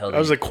 bro. Like Hell That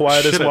was the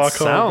quietest Shit, it walk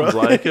home, sounds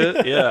bro. like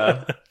it.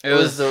 Yeah. It it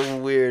was was the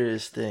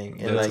weirdest thing,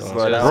 and like, was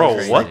bro, that Bro, was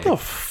crazy. what the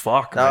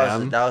fuck, that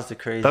man? was the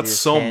craziest. That's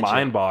so tangent.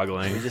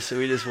 mind-boggling. We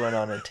just went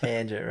on a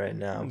tangent right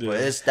now, Dude.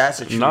 but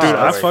that's a true Nah, Dude,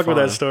 story. I fuck with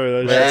fun. that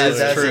story. That's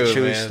That's true, a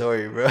true man.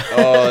 story, bro.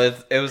 oh,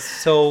 it was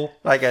so.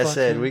 Like I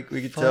said, fucking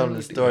we could tell them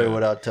the story Yeah.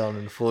 without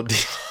telling the full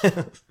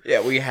details.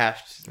 Yeah, we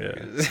have to.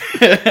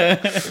 Yeah.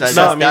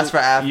 That's for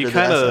after. You that's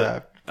kind for of.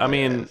 after. I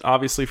mean,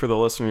 obviously for the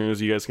listeners,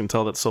 you guys can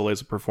tell that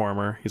Soleil's a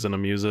performer. He's into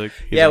music.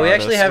 He's Yeah, an we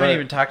actually artist. haven't Right.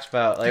 even talked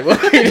about like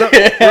what we did.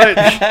 Right.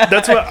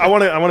 That's what I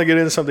want to get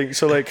into something.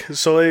 So like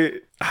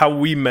how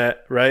we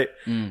met, right?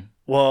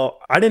 Well,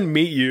 I didn't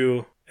meet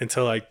you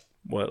until like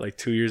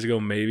 2 years ago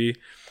maybe,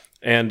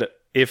 and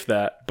if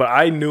that. But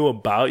I knew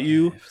about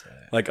you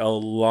like a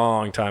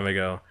long time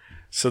ago.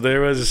 So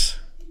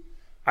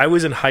I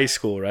was in high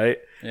school, right?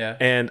 Yeah.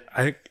 And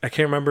I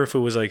can't remember if it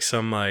was like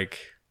some like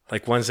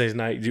Wednesday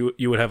night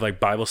you would have like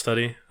Bible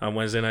study on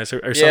Wednesday nights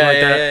or something like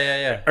that.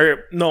 Yeah.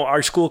 Or no,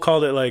 our school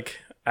called it like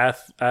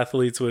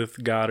athletes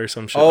with God or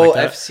some shit Oh, like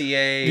that.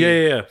 FCA.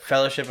 Yeah.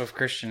 Fellowship of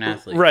Christian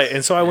Athletes. Right.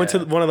 And so I went to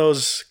one of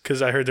those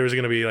because I heard there was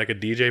going to be like a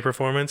DJ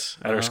performance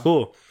at our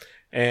school.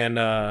 And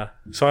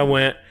so I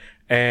went,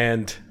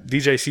 and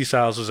DJ C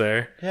Styles was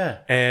there. Yeah.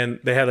 And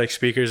they had like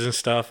speakers and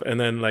stuff. And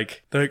then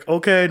like, they're like,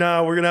 okay,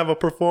 now we're going to have a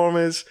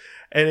performance.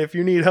 And if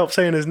you need help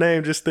saying his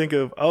name, just think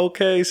of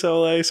okay,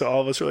 Soleil. So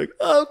all of us were like,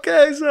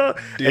 okay, so.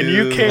 And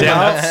you came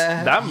out.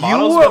 That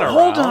motto's been around.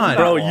 Hold on.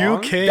 Bro, that you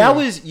long?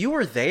 came. You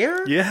were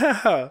there?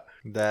 Yeah.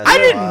 That's I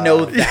didn't wild.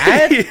 know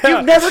that. Yeah.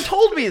 You've never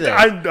told me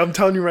that. I'm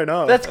telling you right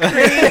now. That's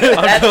crazy.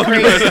 That's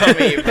crazy to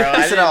me, bro.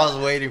 I said I was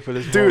waiting for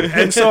this Dude,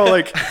 moment.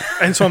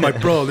 and so I'm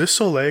like, bro, this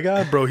Soleil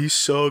guy, bro, he's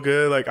so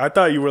good. Like, I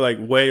thought you were like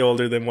way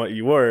older than what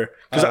you were.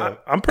 Because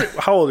I'm pretty.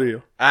 How old are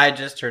you? I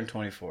just turned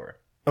 24.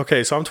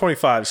 Okay, so I'm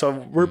 25, so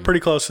we're pretty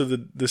close to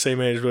the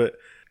same age. But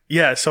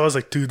yeah, so I was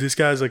like, dude, this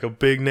guy's like a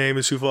big name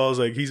in Sioux Falls.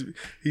 Like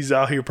he's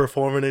out here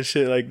performing and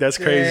shit. Like that's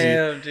crazy.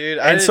 Damn, dude.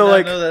 I And did so not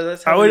like know that.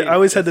 That's I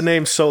always had the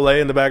name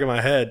Soleil in the back of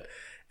my head.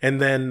 And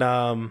then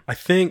I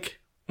think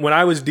when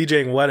I was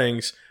DJing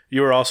weddings, you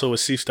were also with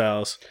C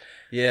Styles.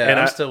 Yeah, and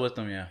I'm I- still with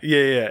them. Yeah.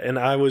 Yeah. And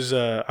I was with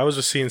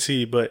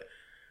CNC, but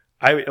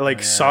I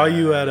saw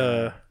you at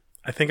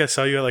I think I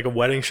saw you at like a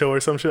wedding show or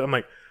some shit. I'm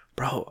like,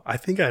 bro, I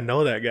think I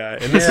know that guy.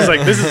 And this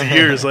is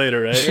years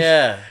later, right?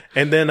 Yeah.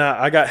 And then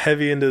I got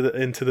heavy into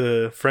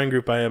the friend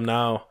group I am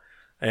now,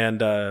 and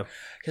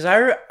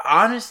Because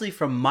honestly,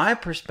 from my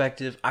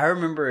perspective, I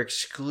remember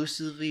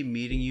exclusively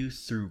meeting you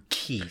through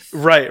Keith.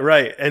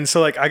 right. And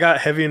so like I got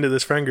heavy into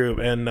this friend group,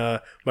 and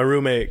my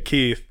roommate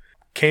Keith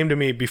came to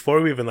me before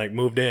we even like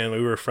moved in.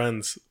 We were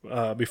friends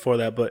before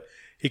that, but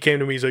he came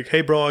to me. He's like,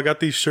 "Hey, bro, I got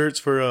these shirts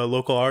for a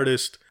local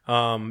artist.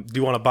 Do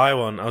you want to buy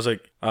one?" I was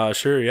like,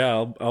 "Sure, yeah,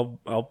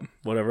 I'll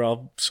whatever.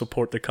 I'll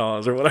support the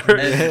cause or whatever."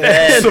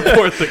 then-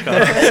 Support the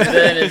cause. And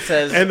then it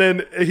says, And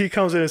then he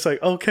comes in and it's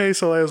like, okay,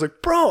 so I was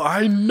like, bro,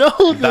 I know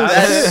this.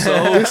 That's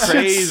so This shit's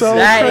crazy. so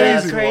that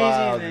crazy. is crazy,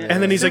 Wow, man. dude.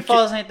 And then he's Sioux like-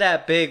 Falls ain't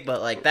that big,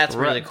 but like that's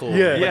really cool.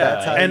 Yeah. Yeah.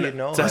 That's how And you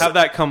know. To have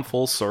that come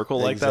full circle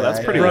like that,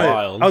 that's pretty Exactly.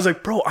 wild. I was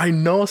like, bro, I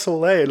know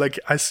Soleil. Like,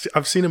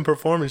 I've seen him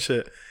perform and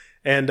shit.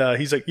 And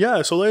he's like,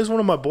 yeah, Soleil's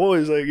one of my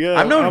boys. Like, yeah.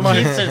 I've known I'm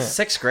like, Keith since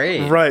 6th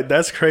grade. right,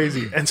 that's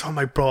crazy. And so I'm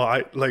like, bro,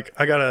 I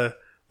gotta,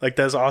 like,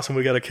 that's awesome.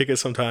 We gotta kick it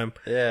sometime.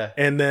 Yeah.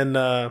 And then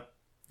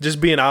just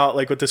being out,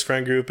 like, with this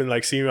friend group and,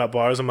 like, seeing you at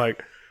bars, I'm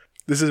like,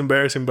 this is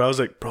embarrassing, but I was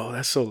like, bro,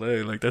 that's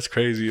Soleil. Like, that's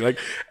crazy. Like,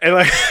 and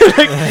like,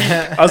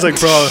 I was like,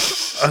 bro,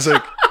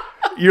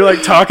 you're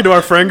like talking to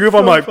our friend group.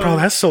 I'm like, bro,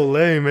 that's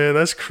Soleil, man.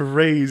 That's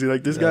crazy.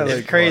 Like, this guy, It's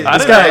like, crazy.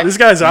 this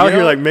guy's out You here,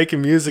 know- like,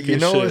 making music You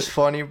and know shit. what's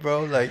funny,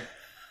 bro? Like,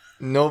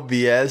 no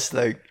BS.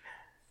 Like,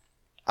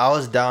 I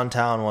was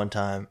downtown one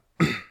time,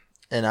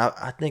 and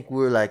I think we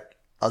were like,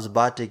 I was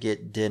about to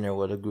get dinner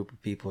with a group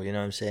of people. You know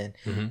what I'm saying?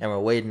 And we're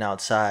waiting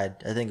outside.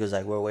 I think it was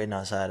like we're waiting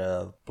outside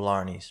of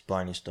Blarney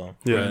Stone.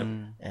 Yeah.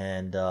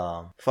 And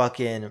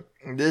fucking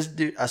this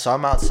dude. So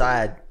I'm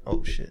outside.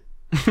 Oh shit.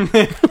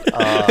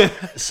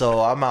 So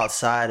I'm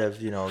outside of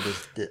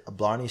this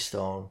Blarney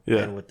Stone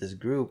and with this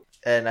group,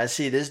 and I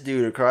see this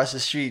dude across the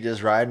street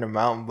just riding a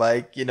mountain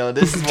bike.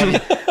 This is when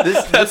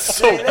That's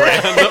so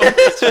random.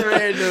 It's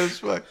random as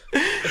fuck.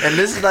 And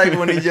this is like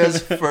when he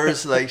just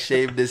first like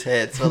shaved his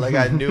head, so like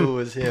I knew it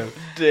was him.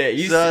 Dude,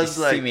 you So I see, was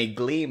like- me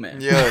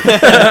gleaming. Yo,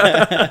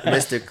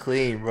 Mr.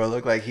 Clean, bro,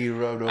 looked like he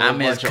rubbed a whole I'm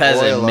his bunch of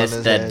cousin, oil on his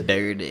Mr. head.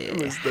 Dirty.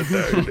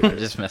 I'm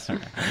just messing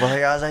around. But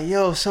like, I was like,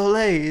 yo,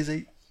 Soleil. He's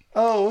like,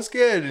 oh, what's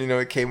good?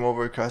 It came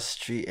over across the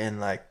street, and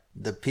like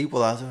the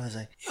people out there was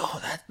like, yo,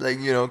 that, like,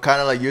 kind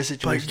of like your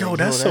situation. Like, yo, like,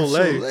 that's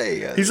Soleil.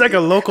 I was He's like a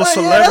local oh,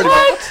 celebrity.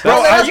 Yeah,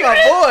 bro, that's my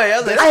boy. I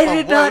was like, I that's my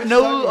did boy. not What you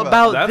know talking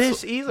about That's-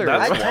 this either.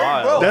 that's I told-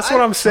 wild. bro, That's I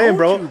what I'm saying, told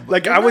bro. you,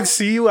 Like, you're I would not-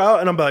 see you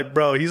out, and I'm like,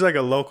 bro, he's like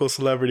a local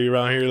celebrity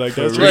around here. Like,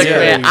 that's real. Look, really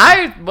man, crazy.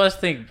 I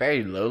must think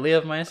very lowly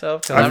of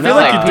myself. 'Cause I I'm feel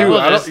not like you do. people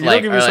I don't- just, you don't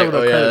like, give are yourself like,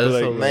 enough oh, yeah, credit, that's but,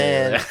 so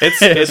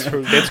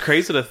like, Man, It's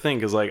crazy to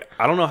think is like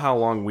I don't know how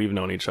long we've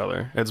known each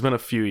other. It's been a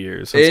few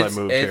years since I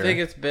moved here. I think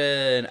it's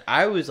been.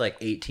 I was like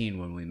 18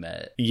 when we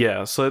met.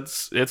 Yeah, so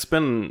it's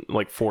been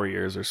like 4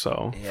 years or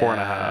so, 4.5.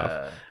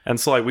 Yeah. And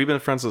so like we've been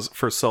friends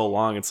for so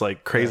long. It's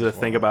like crazy to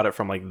think about it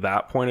from like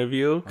that point of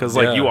view because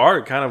Yeah. like you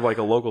are kind of like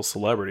a local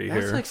celebrity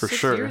That's here like for 6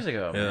 sure. years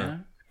ago, Yeah.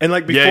 man. And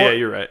like before, Yeah,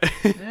 you're right.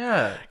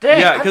 Yeah. Dang,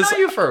 Yeah, I've 'cause- known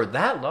you for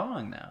that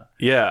long now.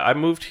 Yeah, I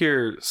moved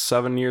here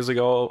 7 years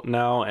ago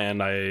now,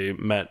 and I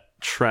met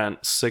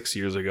Trent 6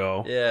 years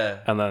ago. Yeah.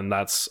 And then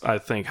that's I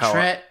think how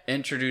Trent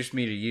introduced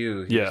me to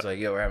you. He Yeah. was like,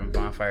 yo, we're having a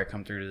bonfire.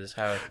 Come through to this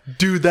house.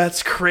 dude,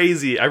 that's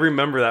crazy. I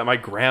remember that my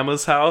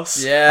grandma's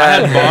house. Yeah. I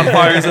had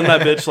bonfires in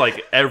that bitch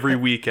like every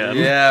weekend.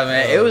 Yeah,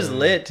 man. It was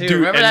lit, too. Dude,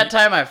 Remember and- that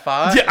time I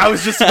fought? Yeah, I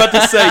was just about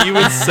to say you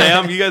and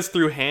Sam, you guys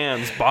threw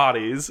hands,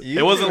 bodies. You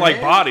it wasn't threw like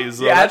hands? bodies.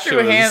 Though. Yeah, I That threw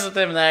shit hands was- with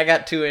him, and then I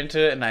got too into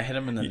it, and I hit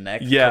him in the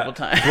neck a Yeah, couple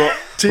times. bro,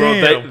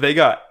 Damn. they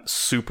got got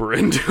super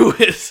into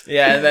it.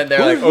 Yeah, and then they're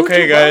like, who'd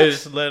 "Okay, you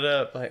guys, let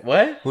up." Like,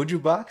 what? Who'd you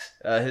box?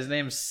 His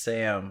name's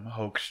Sam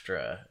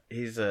Hoekstra.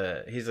 He's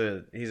a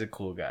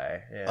cool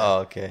guy. Yeah. Oh,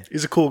 okay.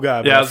 He's a cool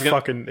guy. But Yeah,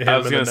 fucking him I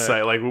was in gonna the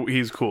say like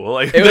he's cool.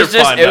 Like It was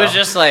they're fine now.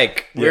 just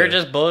like we were Yeah.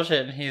 just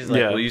bullshitting. He's like,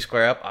 Yeah. "Will you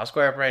square up? I'll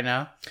square up right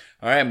now."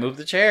 All right, move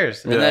the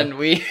chairs, and Yeah. then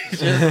we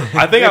just.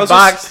 I think we I was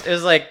boxed. It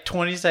was like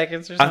 20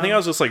 seconds or something. I think I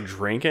was just like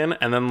drinking,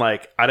 and then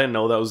like I didn't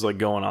know that was like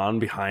going on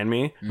behind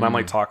me, and I'm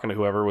like talking to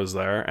whoever was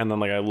there, and then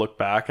like I look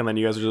back, and then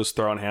you guys are just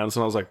throwing hands,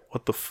 and I was like,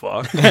 "What the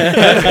fuck?"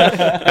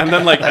 And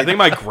then like I think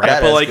my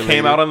grandpa like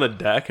came escalated. out on the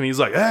deck, and he's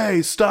like,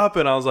 "Hey, stop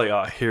it!" And I was like,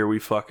 "Oh, here we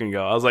fucking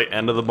go." I was like,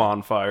 "End of the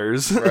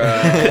bonfires."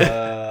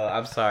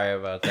 I'm sorry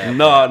about that.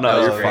 No, That no,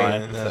 was you're great.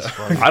 fine. That's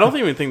funny. I don't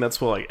even think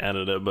that's what like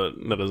ended it, but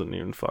that doesn't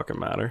even fucking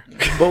matter.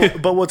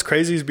 but what's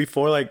crazy is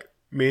before like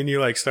me and you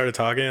like started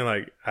talking and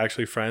like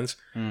actually friends,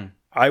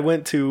 I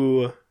went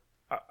to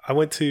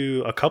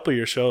a couple of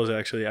your shows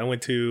actually. I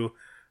went to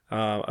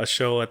a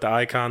show at the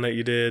Icon that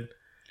you did,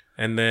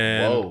 and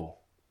then Whoa.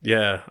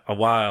 yeah, a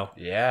while,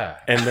 Yeah.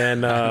 and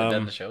then I haven't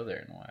done the show there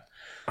in a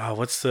while.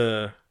 what's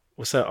that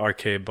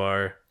arcade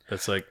bar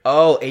that's like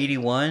Oh,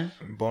 81?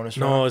 Bonus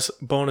no, round? it's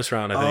bonus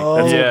round I think. Oh.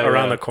 That's Yeah,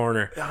 around yeah. the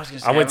corner. I was gonna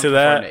say, I went to haven't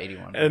that, performed at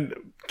 81. and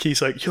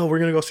Keith's like, "Yo, we're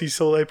gonna go see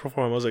Soleil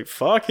perform." I was like,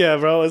 "Fuck yeah,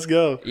 bro, let's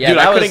go." Yeah, Dude,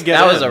 I that couldn't get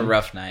that was in. a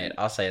rough night.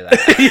 I'll say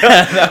that.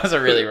 Yeah, that was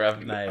a really rough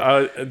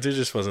night. There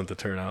just wasn't the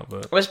turnout,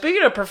 but Well,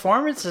 speaking of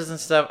performances and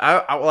stuff,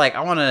 I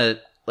want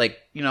to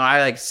I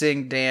like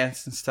sing,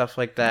 dance, and stuff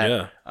like that.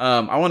 yeah.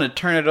 I want to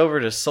turn it over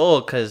to Soul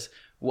because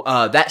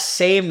that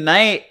same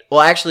night,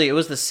 well, actually, it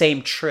was the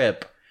same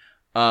trip.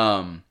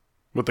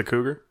 With the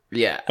cougar?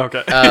 Yeah.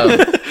 Okay.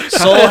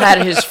 Soul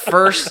had his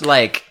first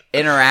like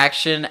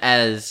interaction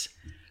as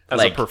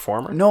As a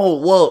performer? No,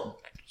 well,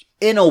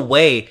 in a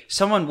way,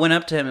 someone went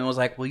up to him and was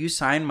like, "Will you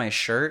sign my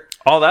shirt?"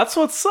 Oh, that's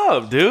what's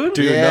up, dude.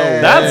 Dude,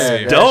 Yeah, that's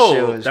that dope.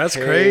 shit was That's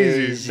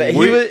crazy.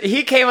 But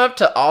he came up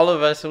to all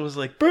of us and was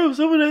like, "Bro,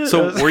 someone has."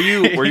 So were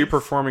you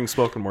performing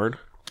spoken word?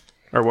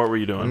 Or what were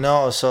you doing?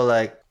 No, so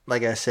like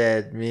I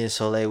said, me and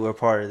Soleil were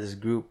part of this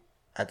group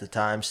at the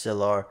time,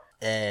 still are,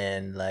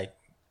 and like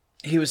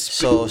He was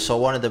so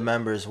one of the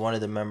members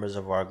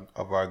of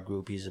our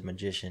group, he's a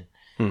magician.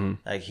 Mm-hmm.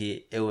 Like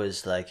it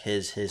was like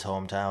his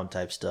hometown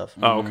type stuff.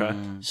 Oh, okay.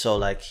 So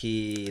like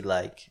he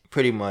like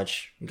pretty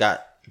much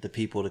got the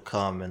people to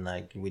come and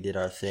like we did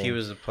our thing. He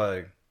was a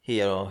plug.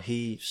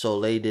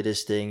 Soleil did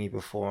his thing. He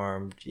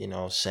performed,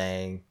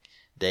 sang,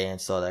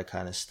 danced, all that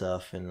kind of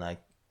stuff, and like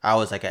I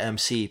was like an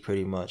MC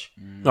pretty much,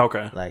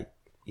 Okay. like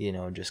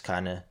just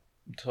kind of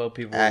Told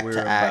people act what to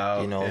we're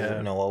act,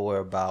 about. what we're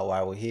about,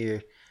 why we're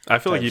here. I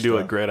feel like type you do a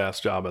stuff. great ass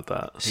job at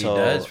that. He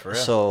does, for real.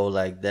 So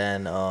like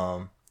then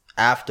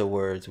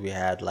afterwards we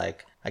had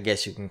like I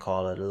guess you can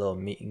call it a little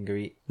meet and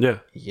greet, Yeah.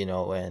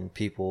 and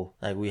people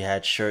like we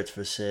had shirts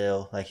for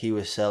sale. Like he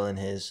was selling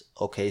his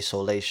OK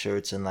Soleil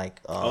shirts and like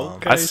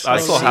Okay. I Like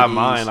still have CDs.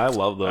 mine. I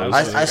love those.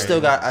 I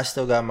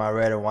still got my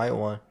red and white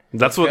one.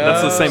 That's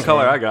the same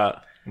color I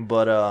got.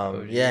 But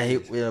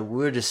we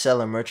were just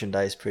selling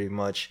merchandise pretty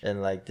much,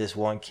 and like this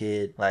one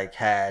kid like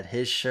had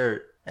his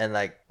shirt and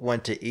like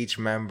went to each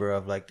member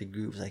of like the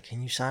group, was like,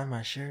 "Can you sign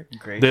my shirt?"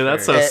 Great. Dude,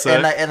 that's shirt. so sick.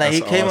 And like That's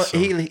he came awesome.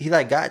 he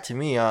like got to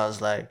me. I was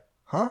like,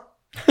 "Huh?"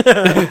 Like,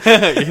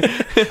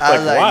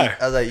 why?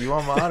 I was like, "You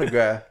want my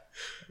autograph?"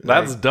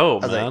 That's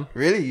dope, I was man. like,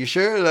 "Really? You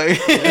sure?" Like,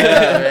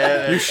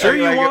 You sure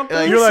you want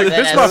this? You're like,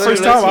 this is my As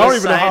first soon as time. I don't he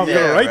even know how I'm signed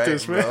gonna it, write right,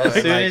 this, bro. man. As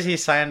soon as he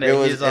signed it, it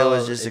was he's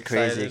all just a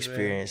crazy excited, man.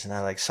 experience, and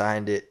I like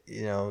signed it.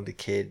 The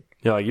kid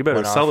Yeah, like you better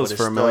went sell off this with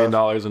for his $1 million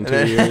stuff. in And 2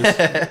 then- years.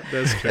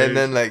 That's crazy. And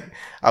then like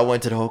I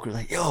went to the whole group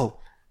like, "Yo,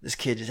 this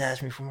kid just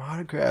asked me for my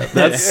autograph."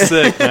 That's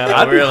sick, man.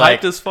 I'd be We were hyped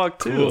like, as fuck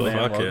too. cool, man.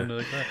 fuck Welcome yeah. to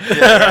the club.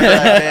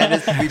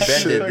 Man, we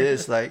bended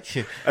this like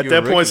At you that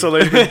a point, rookie.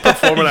 Soleil's been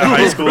performing at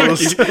high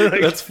schools.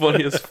 That's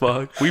funny as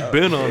fuck. We've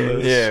been on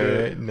this. yeah,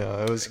 shit. right?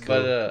 No, it was cool.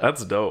 But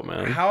That's dope,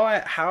 man.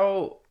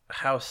 how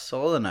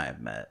Soul and I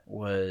met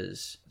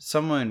was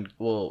someone.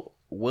 Well,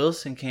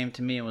 Wilson came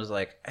to me and was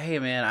like, "Hey,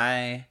 man,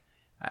 I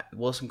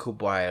Wilson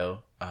Kubuayo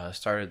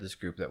started this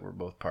group that we're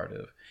both part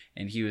of."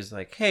 And he was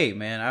like, "Hey,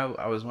 man,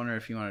 I was wondering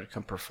if you wanted to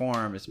come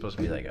perform. It's supposed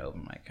to be like an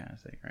open mic kind of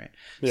thing, right?"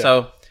 Yeah.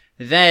 So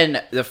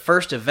then the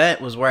first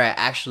event was where I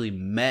actually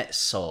met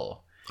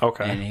Soul.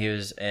 Okay.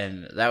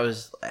 And that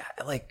was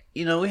like,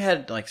 we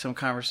had like some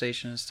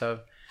conversation and stuff,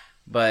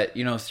 but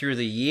through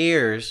the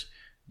years,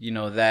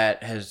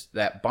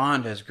 that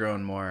bond has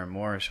grown more and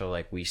more. So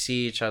like we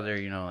see each other,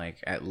 like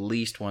at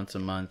least once a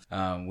month.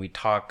 We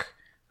talk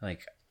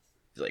like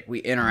we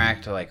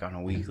interact like on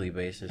a weekly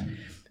basis.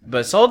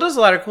 But Soul does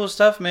a lot of cool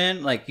stuff,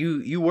 man. Like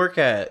you work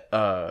at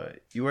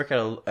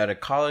a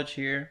college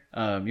here.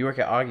 You work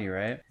at Augie,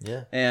 right?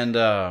 Yeah. And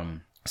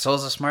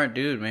Soul's a smart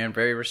dude, man.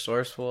 Very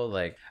resourceful.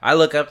 Like I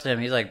look up to him.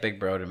 He's like big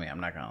bro to me.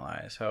 I'm not gonna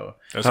lie. So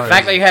That's the crazy.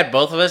 fact that you had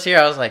both of us here,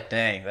 I was like,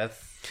 dang,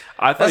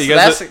 I thought you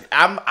guys.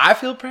 I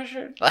feel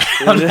pressured.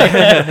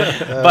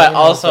 But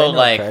also no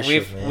like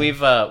pressure,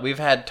 man. we've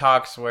had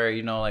talks where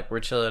like we're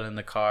chilling in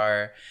the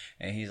car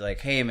and he's like,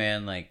 hey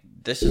man, like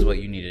this is what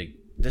you need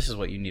to this is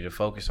what you need to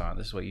focus on.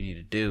 This is what you need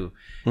to do.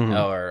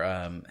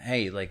 Or,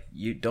 hey, like,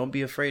 you don't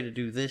be afraid to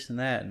do this and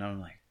that. And I'm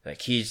like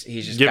he's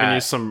just giving you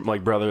some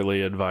like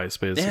brotherly advice,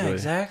 basically. Yeah,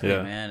 exactly,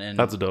 man. And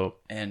that's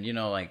dope. And you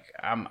know, like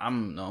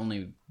I'm the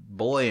only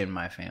boy in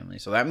my family,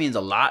 so that means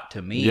a lot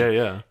to me.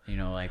 Yeah. You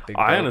know, like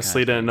I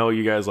honestly didn't know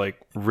you guys like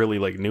really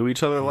like knew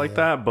each other like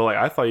that, but like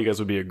I thought you guys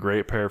would be a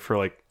great pair for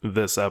like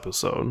this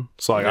episode.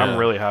 So like I'm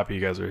really happy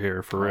you guys are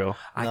here for real.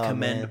 I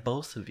commend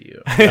both of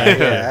you. I mean,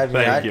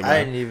 Thank you, man. I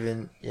didn't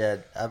even. Yeah,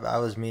 I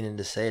was meaning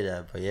to say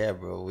that, but yeah,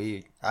 bro,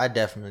 I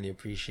definitely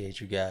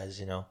appreciate you guys.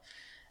 You know,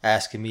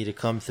 asking me to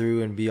come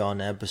through and be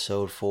on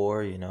episode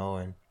 4. You know,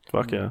 and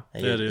Fuck yeah.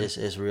 Dude.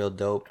 It's real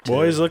dope.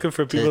 Always looking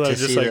for people that are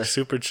just like the,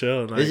 super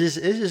chill. Like, it's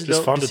just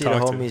dope fun to to see the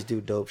talk to. homies do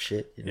dope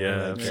shit. You know? Yeah,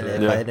 like,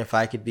 absolutely. and if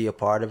I could be a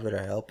part of it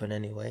or help in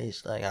any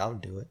ways, like I'll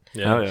do it.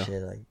 Hell yeah.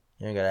 Shit, like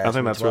you ain't gotta ask I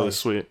think me that's really twice.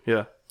 sweet.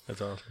 Yeah. That's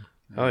awesome.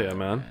 Oh yeah,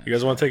 man. You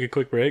guys want to take a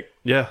quick break?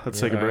 Yeah,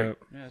 let's take a break. Alright.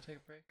 Yeah, take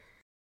a break.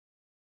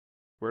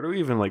 Where do we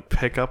even like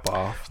pick up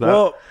off? That,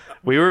 Well,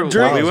 we went was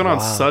on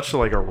wild. such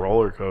like a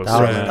roller coaster.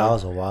 That man.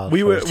 was a wild.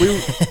 we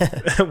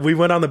first. we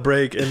went on the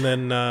break, and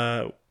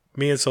then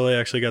me and Soleil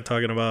actually got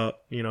talking about,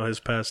 you know, his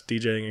past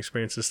DJing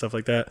experiences, stuff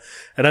like that.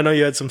 And I know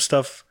you had some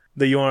stuff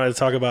that you wanted to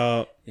talk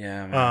about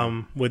Yeah,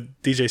 man.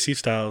 with DJ C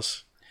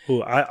Styles,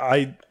 who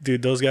I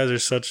dude, those guys are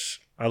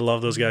such, I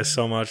love those guys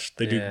so much.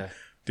 They Yeah.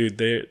 do,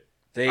 dude,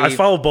 I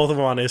follow both of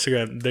them on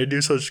Instagram. They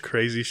do such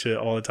crazy shit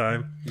all the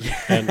time.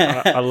 And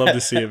I love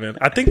to see it, man.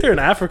 I think they're in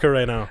Africa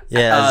right now.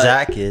 Yeah,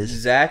 Zach is.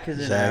 Zach is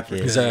in Zach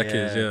Africa. is. Zach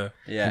is, yeah.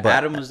 Yeah, But-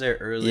 Adam was there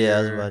earlier. Yeah,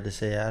 I was about to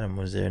say Adam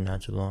was there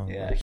not too long.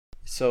 Yeah.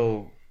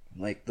 So,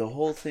 like, the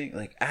whole thing,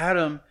 like,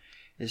 Adam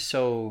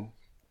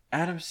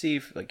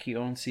Steve, like, he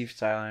owns Steve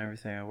Style and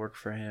everything. I work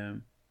for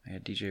him. I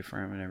had DJ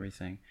for him and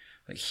everything.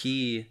 Like,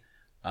 he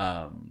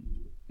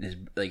is,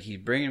 like, he's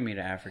bringing me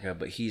to Africa,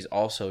 but he's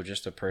also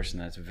just a person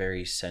that's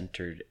very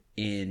centered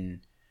in,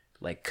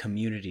 like,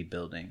 community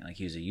building. Like,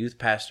 he was a youth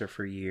pastor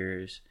for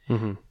years.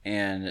 Mm-hmm.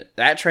 And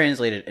that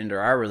translated into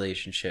our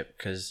relationship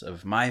because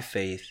of my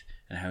faith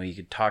and how he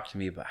could talk to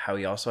me, but how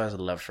he also has a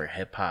love for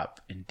hip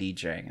hop and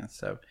DJing and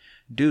stuff.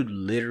 Dude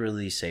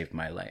literally saved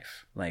my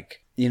life.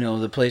 Like, you know,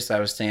 the place I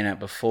was staying at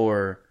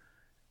before,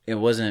 it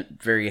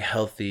wasn't very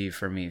healthy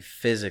for me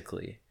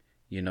physically.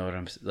 You know what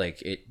I'm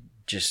like? It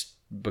just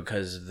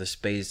because of the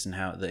space and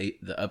how the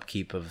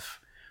upkeep of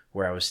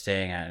where I was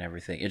staying at and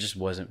everything, it just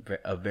wasn't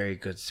a very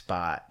good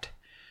spot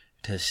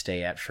to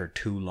stay at for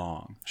too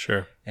long.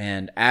 Sure.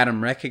 And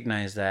Adam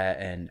recognized that,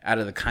 and out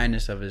of the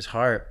kindness of his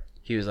heart,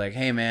 he was like,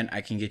 hey man, I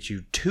can get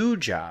you 2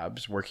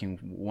 jobs, working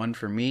one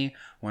for me,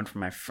 one for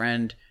my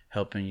friend,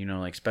 helping, you know,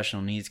 like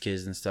special needs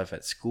kids and stuff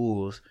at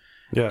schools.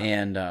 Yeah.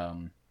 And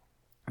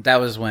that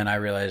was when I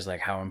realized like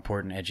how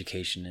important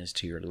education is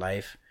to your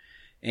life.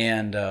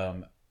 And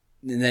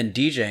then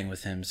DJing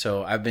with him.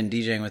 So I've been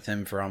DJing with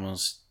him for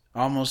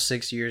almost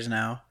 6 years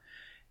now.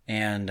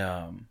 And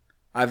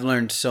I've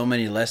learned so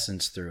many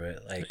lessons through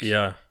it. Like,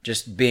 Yeah.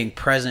 just being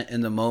present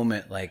in the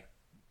moment. Like,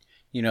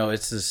 you know,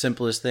 it's the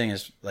simplest thing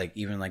is like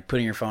even like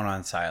putting your phone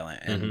on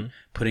silent and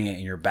putting it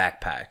in your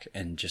backpack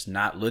and just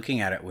not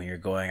looking at it when you're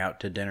going out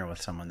to dinner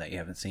with someone that you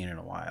haven't seen in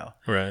a while.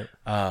 Right.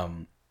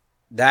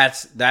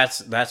 That's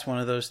one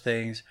of those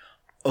things.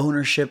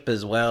 Ownership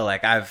as well.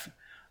 Like I've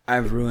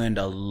ruined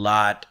a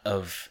lot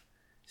of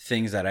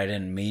things that I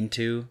didn't mean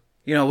to.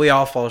 You know, we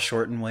all fall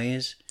short in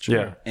ways.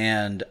 Yeah.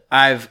 And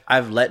I've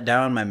let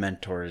down my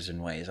mentors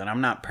in ways, and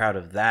I'm not proud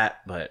of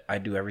that, but I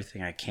do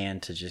everything I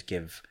can to just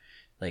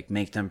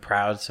make them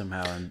proud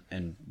somehow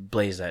and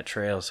blaze that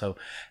trail. So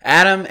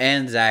Adam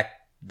and Zach,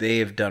 they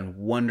have done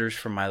wonders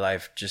for my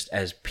life just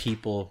as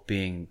people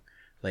being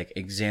like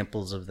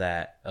examples of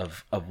that,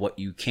 of what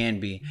you can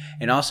be,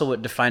 and also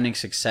what defining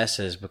success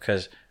is,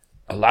 because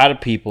a lot of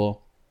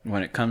people,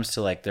 when it comes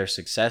to like their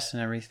success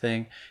and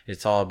everything,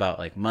 it's all about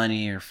like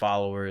money or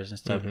followers and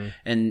stuff.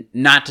 And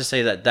not to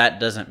say that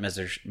doesn't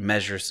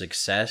measure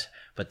success,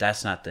 but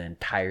that's not the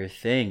entire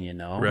thing, you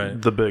know?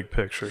 Right. The big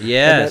picture.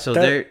 Yeah. And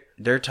So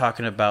they're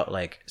talking about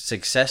like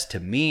success to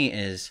me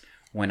is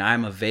when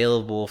I'm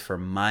available for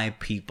my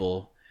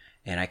people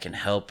and I can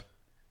help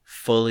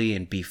fully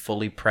and be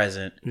fully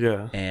present.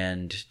 Yeah.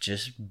 And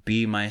just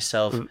be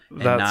myself and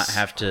not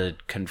have to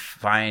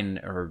confine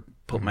or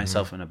put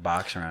myself in a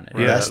box around it.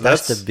 Yeah,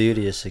 that's the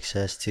beauty of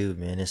success too,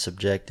 man. It's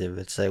subjective.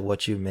 It's like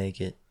what you make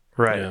it.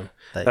 Right. Yeah.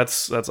 Like,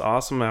 That's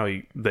awesome how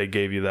they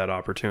gave you that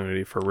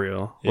opportunity for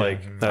real. Yeah.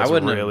 Like that's I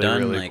wouldn't really, have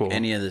done really like cool.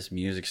 any of this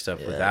music stuff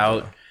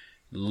without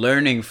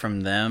learning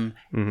from them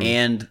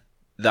and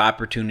the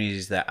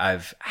opportunities that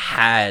I've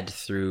had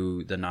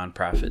through the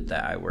nonprofit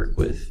that I work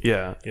with.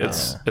 Yeah.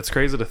 It's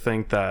crazy to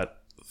think that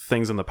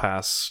things in the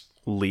past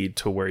lead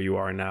to where you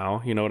are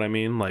now. You know what I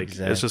mean? Like it's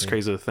just Exactly.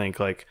 crazy to think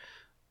like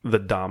the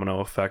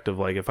domino effect of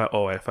like if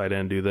I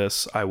didn't do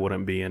this, I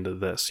wouldn't be into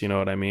this. You know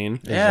what I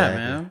mean? Yeah, Exactly.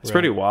 man. It's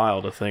pretty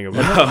wild to think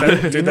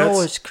about. you know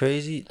what's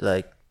crazy?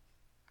 Like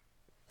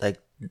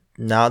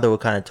now that we're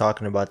kind of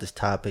talking about this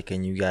topic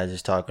and you guys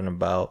is talking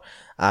about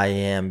I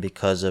am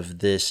because of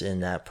this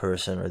and that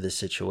person or this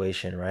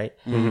situation, right?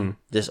 Mm-hmm.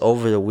 This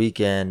over the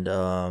weekend,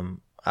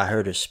 I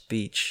heard a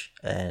speech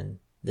and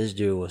this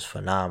dude was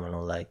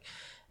phenomenal. Like,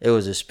 it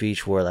was a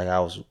speech where like I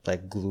was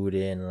like glued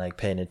in, like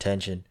paying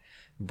attention.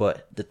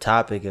 But the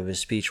topic of his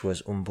speech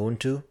was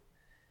Ubuntu,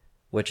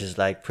 which is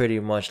like pretty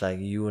much like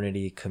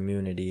unity,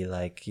 community,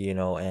 like, you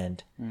know,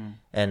 and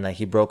like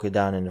he broke it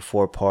down into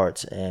 4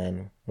 parts,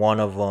 and one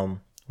of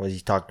them was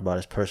he talked about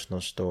his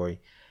personal story,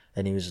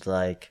 and he was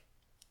like,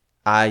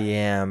 I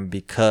am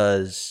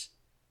because,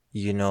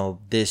 you know,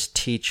 this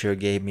teacher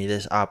gave me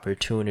this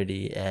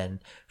opportunity, and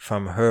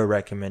from her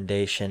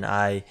recommendation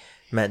I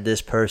met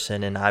this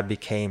person and I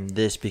became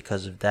this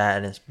because of that.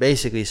 And it's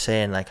basically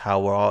saying like how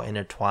we're all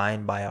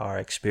intertwined by our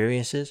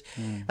experiences.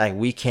 Like,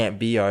 we can't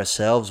be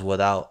ourselves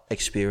without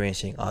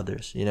experiencing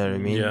others, you know what I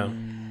mean? Yeah.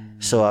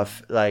 So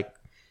like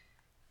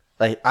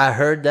I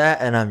heard that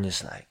and I'm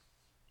just like,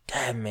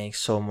 that makes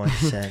so much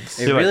sense.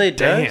 It You're like, really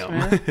does, damn.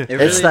 man. It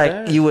It's really like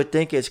does. you would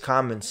think it's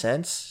common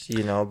sense,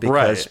 you know,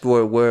 because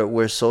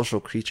we're social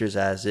creatures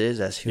as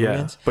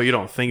humans. But you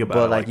don't think about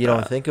But it like you that.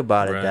 don't think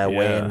about it Right, that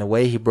way, yeah. and the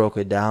way he broke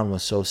it down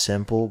was so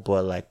simple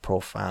but like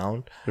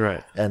profound,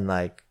 Right. and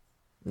like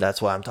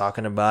that's why I'm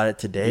talking about it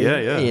today. Yeah,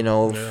 yeah. You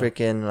know, Yeah.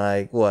 freaking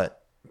like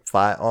what,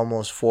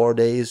 almost 4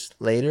 days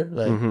later,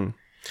 like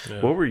Mm-hmm.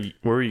 What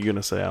were you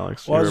gonna say,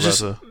 Alex? Well, You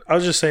were I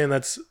was just saying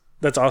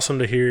that's awesome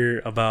to hear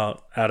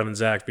about Adam and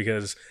Zach,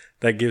 because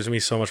that gives me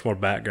so much more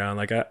background.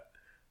 Like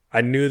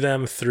I knew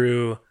them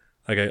through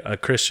like a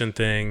Christian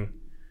thing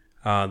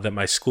that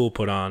my school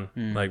put on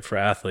like for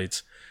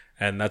athletes,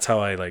 and that's how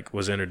I like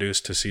was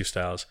introduced to Steve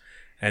Styles.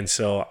 And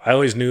so I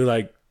always knew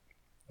like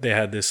they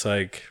had this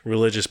like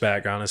religious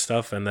background and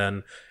stuff. And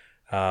then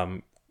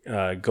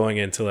going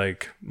into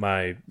like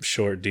my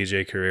short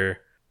DJ career,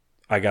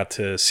 I got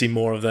to see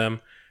more of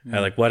them at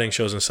like wedding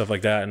shows and stuff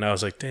like that, and I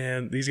was like,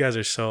 damn, these guys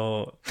are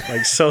so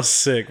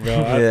sick, bro.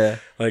 yeah.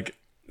 Like,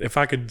 if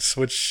I could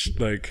switch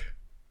like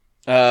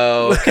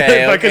Oh,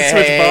 okay. if I could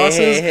switch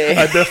bosses,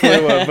 I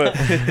definitely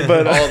would.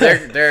 But Oh,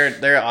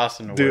 they're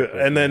awesome to dude, work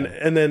with.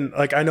 and then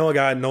like I know a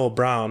guy, Noah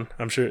Brown.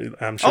 I'm sure.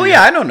 Oh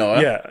yeah, I don't know.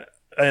 Yeah,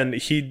 and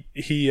he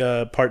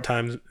part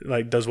time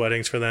like does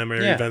weddings for them or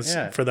Yeah, events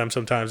yeah. for them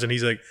sometimes, and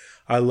he's like,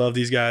 I love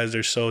these guys.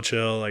 They're so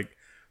chill. Like,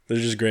 they're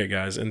just great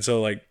guys. And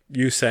so like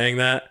you saying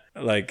that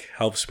like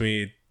helps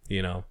me,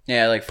 you know.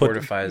 Yeah, like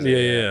fortifies it.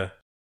 Yeah.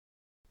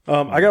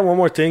 I got one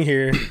more thing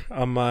here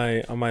on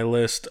my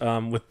list.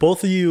 With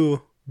both of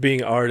you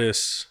being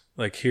artists,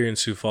 like here in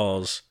Sioux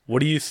Falls, what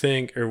do you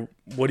think, or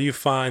what do you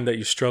find that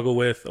you struggle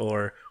with,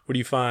 or what do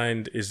you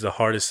find is the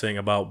hardest thing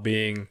about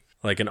being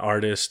like an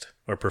artist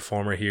or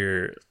performer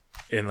here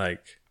in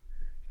like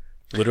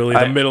literally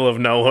the middle of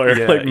nowhere,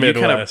 Yeah, like you kind of-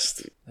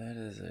 Midwest?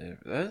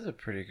 That is a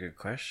pretty good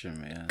question,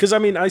 man. Because I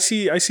mean, I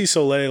see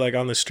Soleil like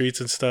on the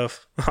streets and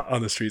stuff.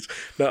 On the streets,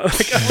 no,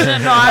 like,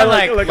 No, I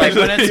like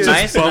when it's just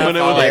nice bumming enough, it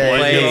I'll with, like like,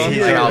 play. blanket on. He's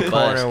Yeah, like, in I'll the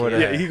corner bust. or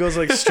whatever. yeah, he goes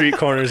like street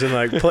corners and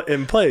like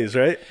in plays,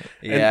 right?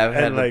 Yeah, I've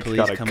had and, the like, police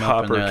got a come up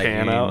copper and they're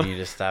can like, out. you need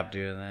to stop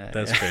doing that.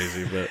 That's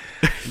crazy, but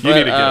You need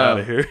to get out um,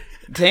 of here.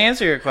 To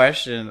answer your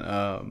question,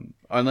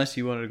 unless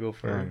you wanted to go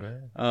first.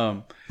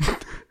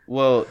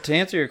 Well, to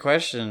answer your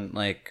question,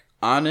 like,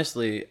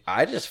 honestly,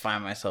 I just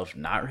find myself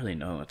not really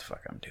knowing what the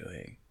fuck I'm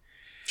doing.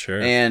 sure,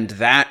 And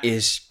that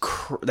is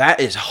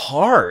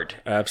hard.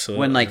 absolutely.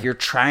 When like you're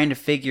trying to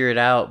figure it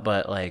out,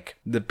 but like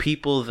the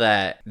people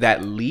that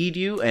lead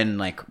you and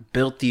like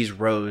built these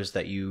roads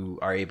that you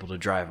are able to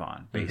drive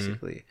on,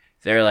 basically,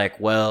 they're like,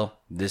 well,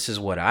 this is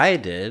what I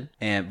did,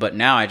 but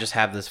now I just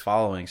have this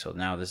following, so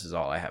now this is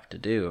all I have to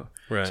do.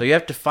 Right. So you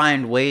have to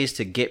find ways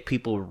to get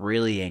people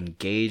really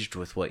engaged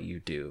with what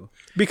you do.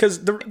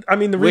 because the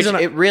Which reason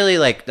it really,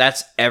 like,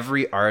 that's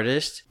every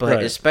artist, but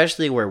Right.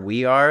 especially where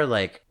we are,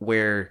 like,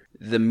 where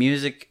the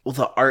music, well,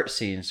 the art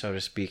scene, so to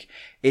speak,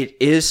 it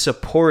is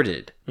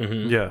supported,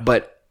 Yeah.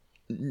 but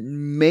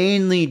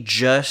mainly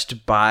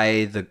just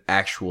by the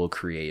actual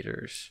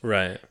creators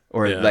right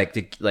or Yeah.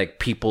 like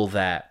people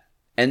that,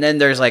 and then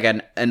there's like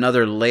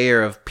another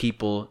layer of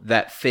people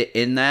that fit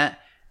in that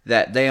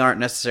they aren't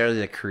necessarily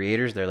the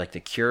creators, they're like the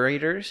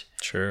curators,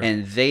 sure,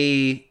 and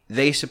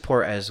they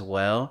support as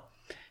well.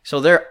 So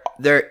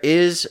there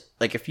is,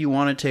 like, if you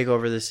want to take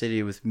over the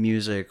city with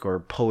music or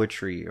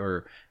poetry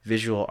or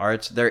visual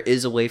arts, there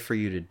is a way for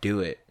you to do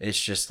it. It's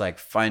just like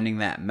finding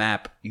that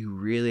map. You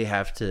really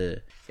have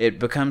to, it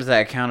becomes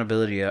that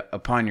accountability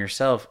upon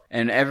yourself.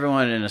 And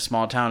everyone in a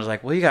small town is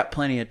like, well, you got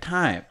plenty of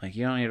time. Like,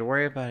 you don't need to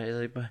worry about it.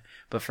 Like,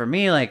 but for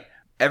me, like,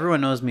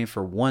 everyone knows me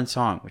for one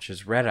song, which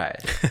is Red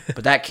Eyes.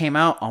 But that came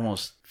out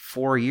almost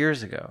 4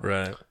 years ago.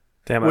 right.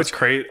 Damn, that's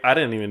crazy. I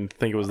didn't even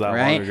think it was that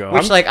Right? long ago.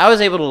 Which, like, I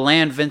was able to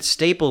land Vince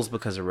Staples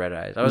because of Red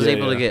Eyes. I was Yeah,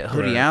 able to yeah. get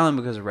Hoodie Right. Allen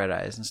because of Red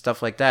Eyes and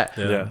stuff like that.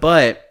 Yeah.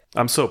 But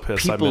I'm so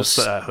pissed I people missed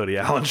s- that Hoodie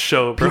Allen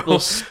show, bro. people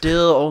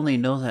still only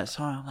know that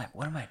song. I'm like,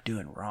 what am I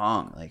doing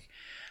wrong?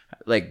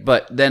 Like,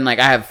 but then, like,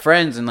 I have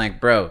friends and,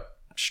 like, bro,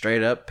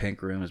 straight up,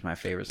 Pink Room is my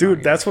favorite song.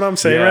 Dude, that's what I'm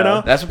saying Yeah. right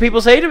now. That's what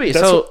people say to me.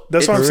 That's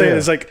what I'm saying.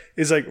 real.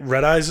 Is like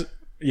Red Eyes,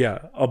 yeah,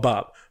 a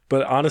bop.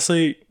 But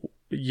honestly,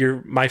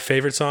 my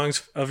favorite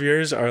songs of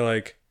yours are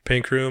like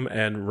Pink Room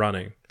and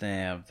Running.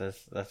 Damn,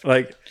 that's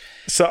Like,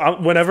 so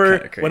whenever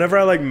Kinda crazy.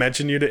 I like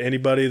mention you to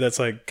anybody that's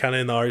like kind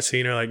of in the art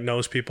scene or like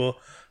knows people,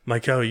 I'm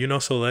like, yo, you know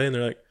Soleil? And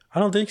they're like, I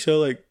don't think so.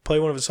 Like, play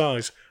one of his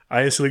songs.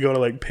 I instantly go to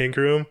like Pink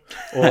Room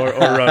or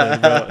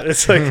Running, bro.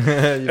 It's like,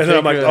 and then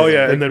I'm like, oh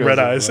yeah, and then Red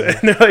Eyes, and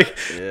they're like,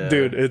 Yeah.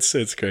 dude,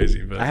 it's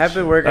crazy. But I have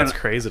been working. That's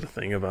crazy to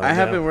think about. I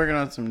have yeah. been working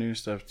on some new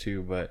stuff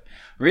too, but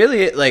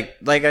really, like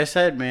I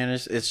said, man,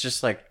 it's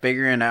just like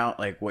figuring out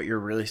like what you're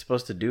really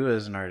supposed to do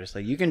as an artist.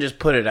 Like you can just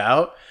put it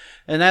out,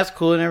 and that's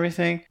cool and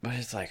everything, but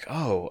it's like,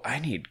 oh, I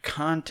need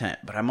content,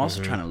 but I'm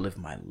also trying to live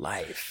my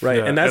life, right,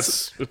 Yeah, and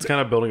that's it's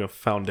kind of building a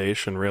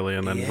foundation really,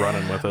 and then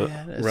running with it.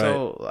 Yeah, Right.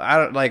 So I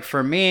don't like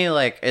for me,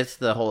 like it's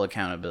the whole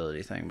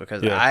accountability thing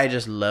because Yeah. I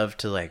just love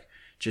to like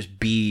just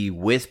be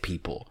with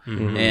people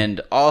Mm-hmm.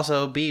 and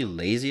also be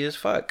lazy as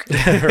fuck.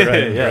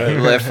 right, Yeah.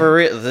 Like, for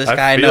real, this I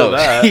guy feel knows.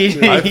 that.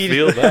 I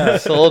feel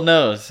that. Soul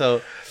knows.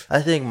 So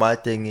I think my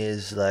thing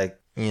is like,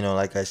 you know,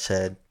 like I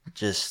said,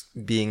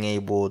 just being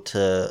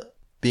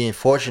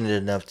fortunate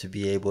enough to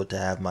be able to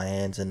have my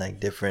hands in like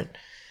different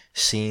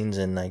scenes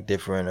and like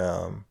different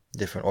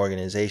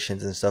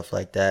organizations and stuff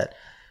like that.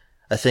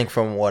 I think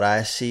from what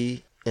I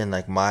see in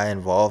like my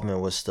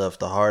involvement with stuff,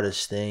 the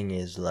hardest thing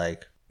is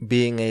like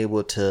being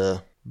able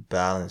to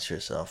balance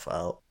yourself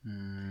out.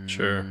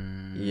 sure.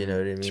 You know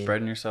what I mean?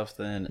 spreading yourself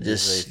thin.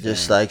 is a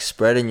just thing. like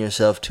spreading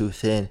yourself too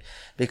thin,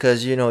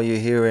 because you know you're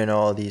hearing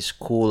all these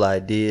cool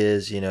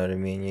ideas, you know what I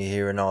mean, you're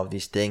hearing all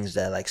these things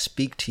that like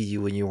speak to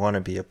you and you want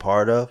to be a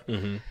part of,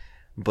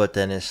 but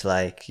then it's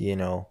like, you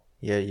know,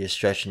 you're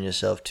stretching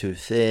yourself too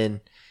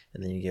thin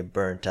and then you get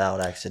burnt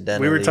out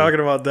accidentally. We were talking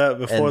about that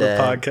before And the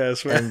then-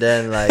 podcast, man. and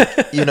then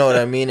like, you know what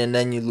I mean, and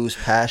then you lose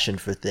passion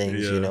for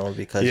things, Yeah. you know,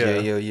 because Yeah.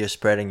 you're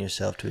spreading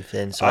yourself too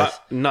thin. So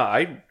No,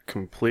 I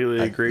completely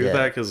agree with yeah.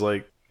 that because,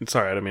 like,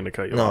 sorry, I didn't mean to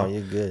cut you no, off.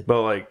 you're good.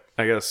 But like,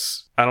 I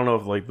guess I don't know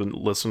if like the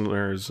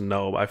listeners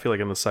know. But I feel like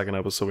in the second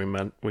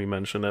episode we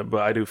mentioned it,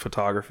 but I do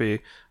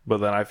photography. But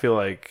then I feel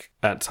like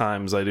at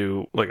times I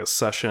do like a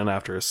session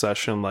after a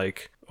session,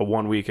 like a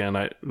one weekend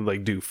I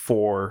like do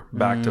 4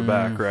 back to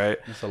back, right?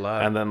 That's a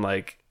lot. And then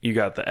like you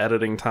got the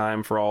editing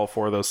time for all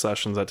 4 of those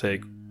sessions that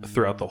take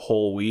throughout the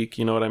whole week.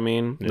 You know what I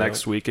mean?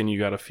 Next weekend you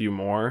got a few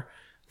more.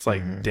 It's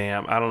like,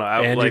 damn, I don't know.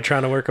 And like, you're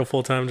trying to work a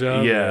full-time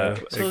job. yeah, it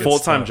gets full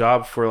time tough.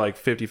 job for like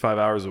 55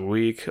 hours a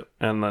week,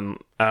 and then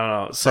I don't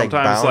know. like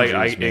Sometimes like,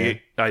 boundaries, man.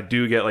 I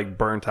do get like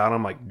burnt out.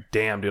 I'm like,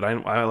 damn, dude,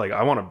 I like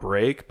I want to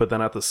break, but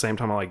then at the same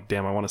time, I'm like,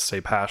 damn, I want to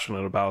stay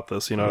passionate about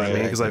this. You know what I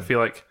mean? Because I feel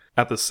like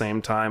at the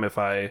same time, if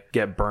I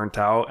get burnt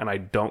out and I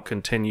don't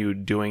continue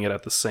doing it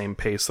at the same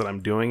pace that I'm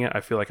doing it,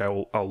 I feel like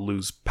I'll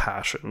lose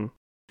passion.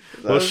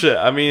 Well, shit.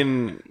 I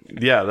mean,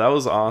 yeah, that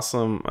was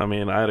awesome. I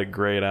mean, I had a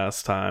great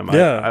ass time.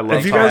 Yeah. I love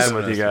If you talking guys-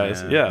 with you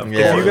guys. Man. Yeah,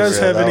 Yeah. If you guys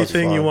Yeah, have that was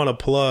anything you fun. want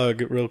to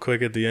plug real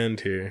quick at the end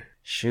here.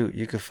 Shoot,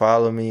 you can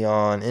follow me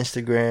on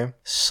Instagram,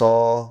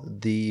 Saul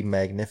the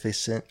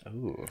Magnificent.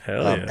 Ooh,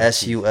 Hell yeah.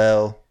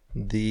 SUL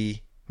the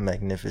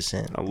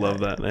Magnificent. I love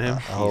that name. I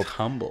hope. he's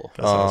humble.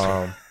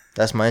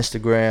 That's my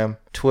Instagram.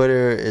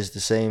 Twitter is the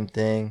same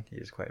thing. He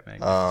is quite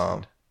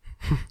magnificent.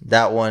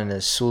 That one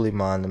is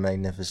Suleiman the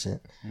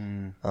Magnificent.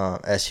 Mm.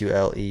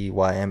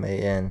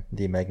 SULEYMAN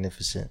the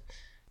Magnificent.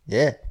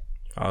 Yeah.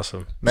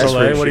 Awesome. That's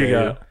Soleil, what do you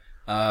appreciate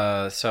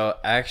got? So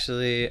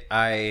actually,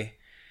 I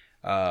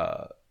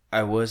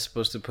was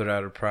supposed to put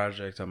out a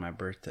project on my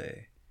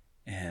birthday,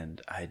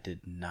 and I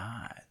did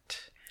not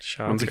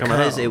When's it coming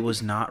because out? it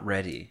was not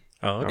ready.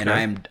 Oh, okay.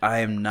 And I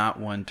am not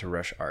one to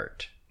rush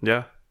art,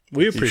 Yeah.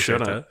 We You appreciate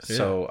shouldn't. that. Yeah.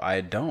 so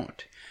I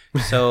don't.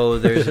 So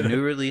there's a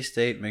new release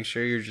date. Make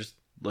sure you're just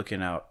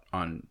looking out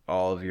on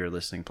all of your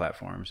listening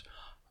platforms.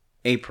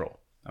 April.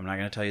 I'm not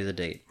going to tell you the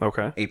date.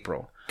 Okay.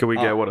 April. Can we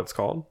get what it's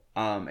called?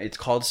 It's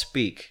called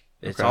Speak.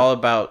 It's Okay. all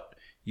about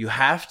you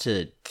have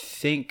to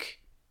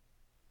think,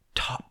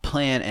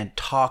 plan, and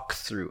talk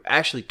through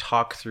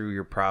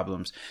your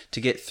problems to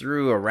get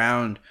through,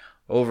 around,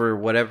 over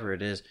whatever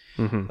it is,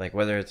 like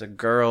whether it's a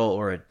girl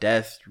or a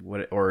death,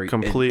 or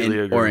Completely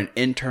agree. or an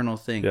internal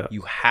thing. Yeah.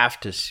 You have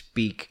to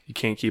speak. You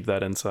can't keep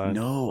that inside.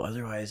 No,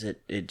 otherwise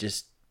it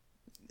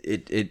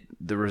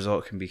the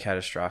result can be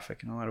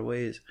catastrophic in a lot of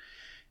ways.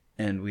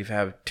 And we've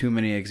had too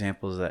many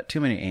examples of that. Too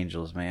many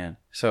angels, man.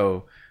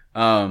 So,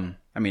 I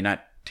mean,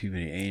 not too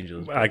many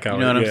angels. I but got you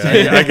know it. what I'm Yeah,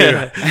 saying? I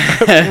get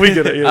it. We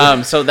get it.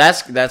 Yeah. So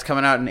that's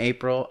coming out in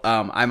April.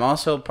 I'm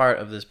also part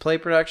of this play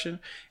production.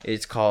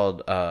 It's called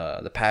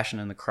The Passion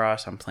and the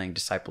Cross. I'm playing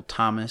Disciple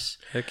Thomas.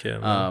 Heck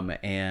yeah. Man.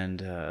 And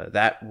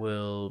that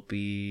will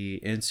be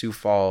in Sioux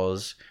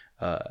Falls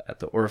at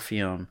the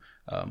Orpheum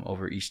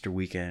over Easter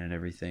weekend and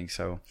everything.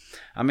 So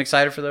I'm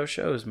excited for those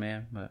shows,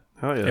 man. But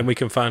Hell yeah. And we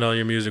can find all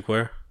your music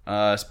where?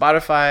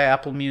 Spotify,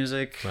 Apple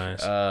Music,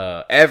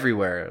 Nice.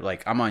 everywhere.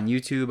 Like I'm on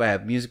YouTube. I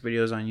have music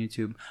videos on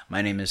YouTube.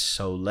 My name is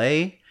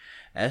Soleil,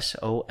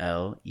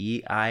 Soleil.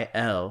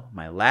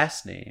 My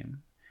last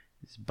name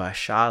It's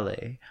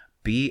Bashale,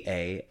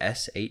 Bashale.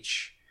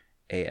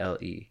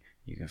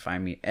 You can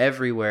find me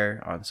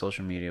everywhere on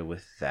social media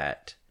with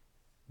that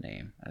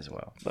name as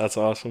well. That's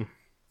awesome.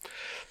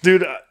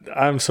 Dude,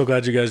 I'm so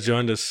glad you guys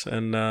joined us,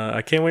 and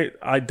I can't wait.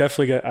 I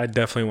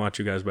definitely want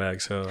you guys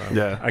back. So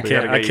Yeah, I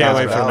can't wait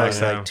for next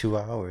time. Like 2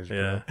 hours. Bro.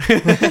 Yeah,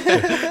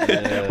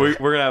 we're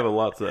gonna have a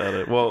lot to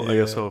edit. Well, I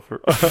guess so. For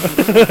I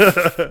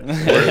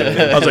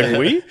was like,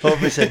 we?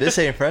 Hopefully, said this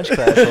ain't French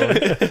class.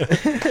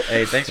 Homie.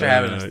 Hey, thanks for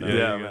having us. Though.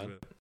 yeah, man.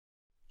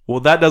 Well,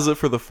 that does it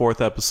for the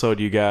 4th episode,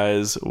 you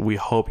guys. We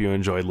hope you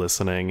enjoyed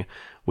listening.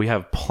 We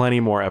have plenty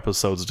more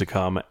episodes to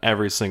come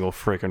every single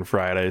freaking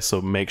Friday,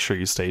 so make sure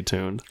you stay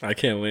tuned. I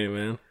can't wait,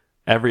 man.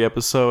 Every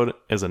episode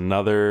is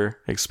another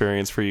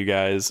experience for you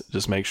guys.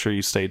 Just make sure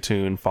you stay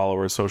tuned. Follow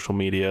our social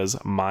medias.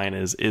 Mine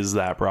is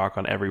that Brock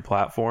on every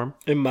platform.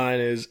 And mine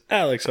is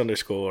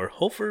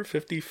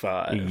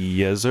Alex_Hofer55.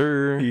 Yes,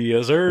 sir.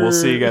 Yes, sir. We'll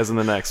see you guys in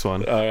the next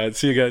one. All right,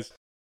 see you guys.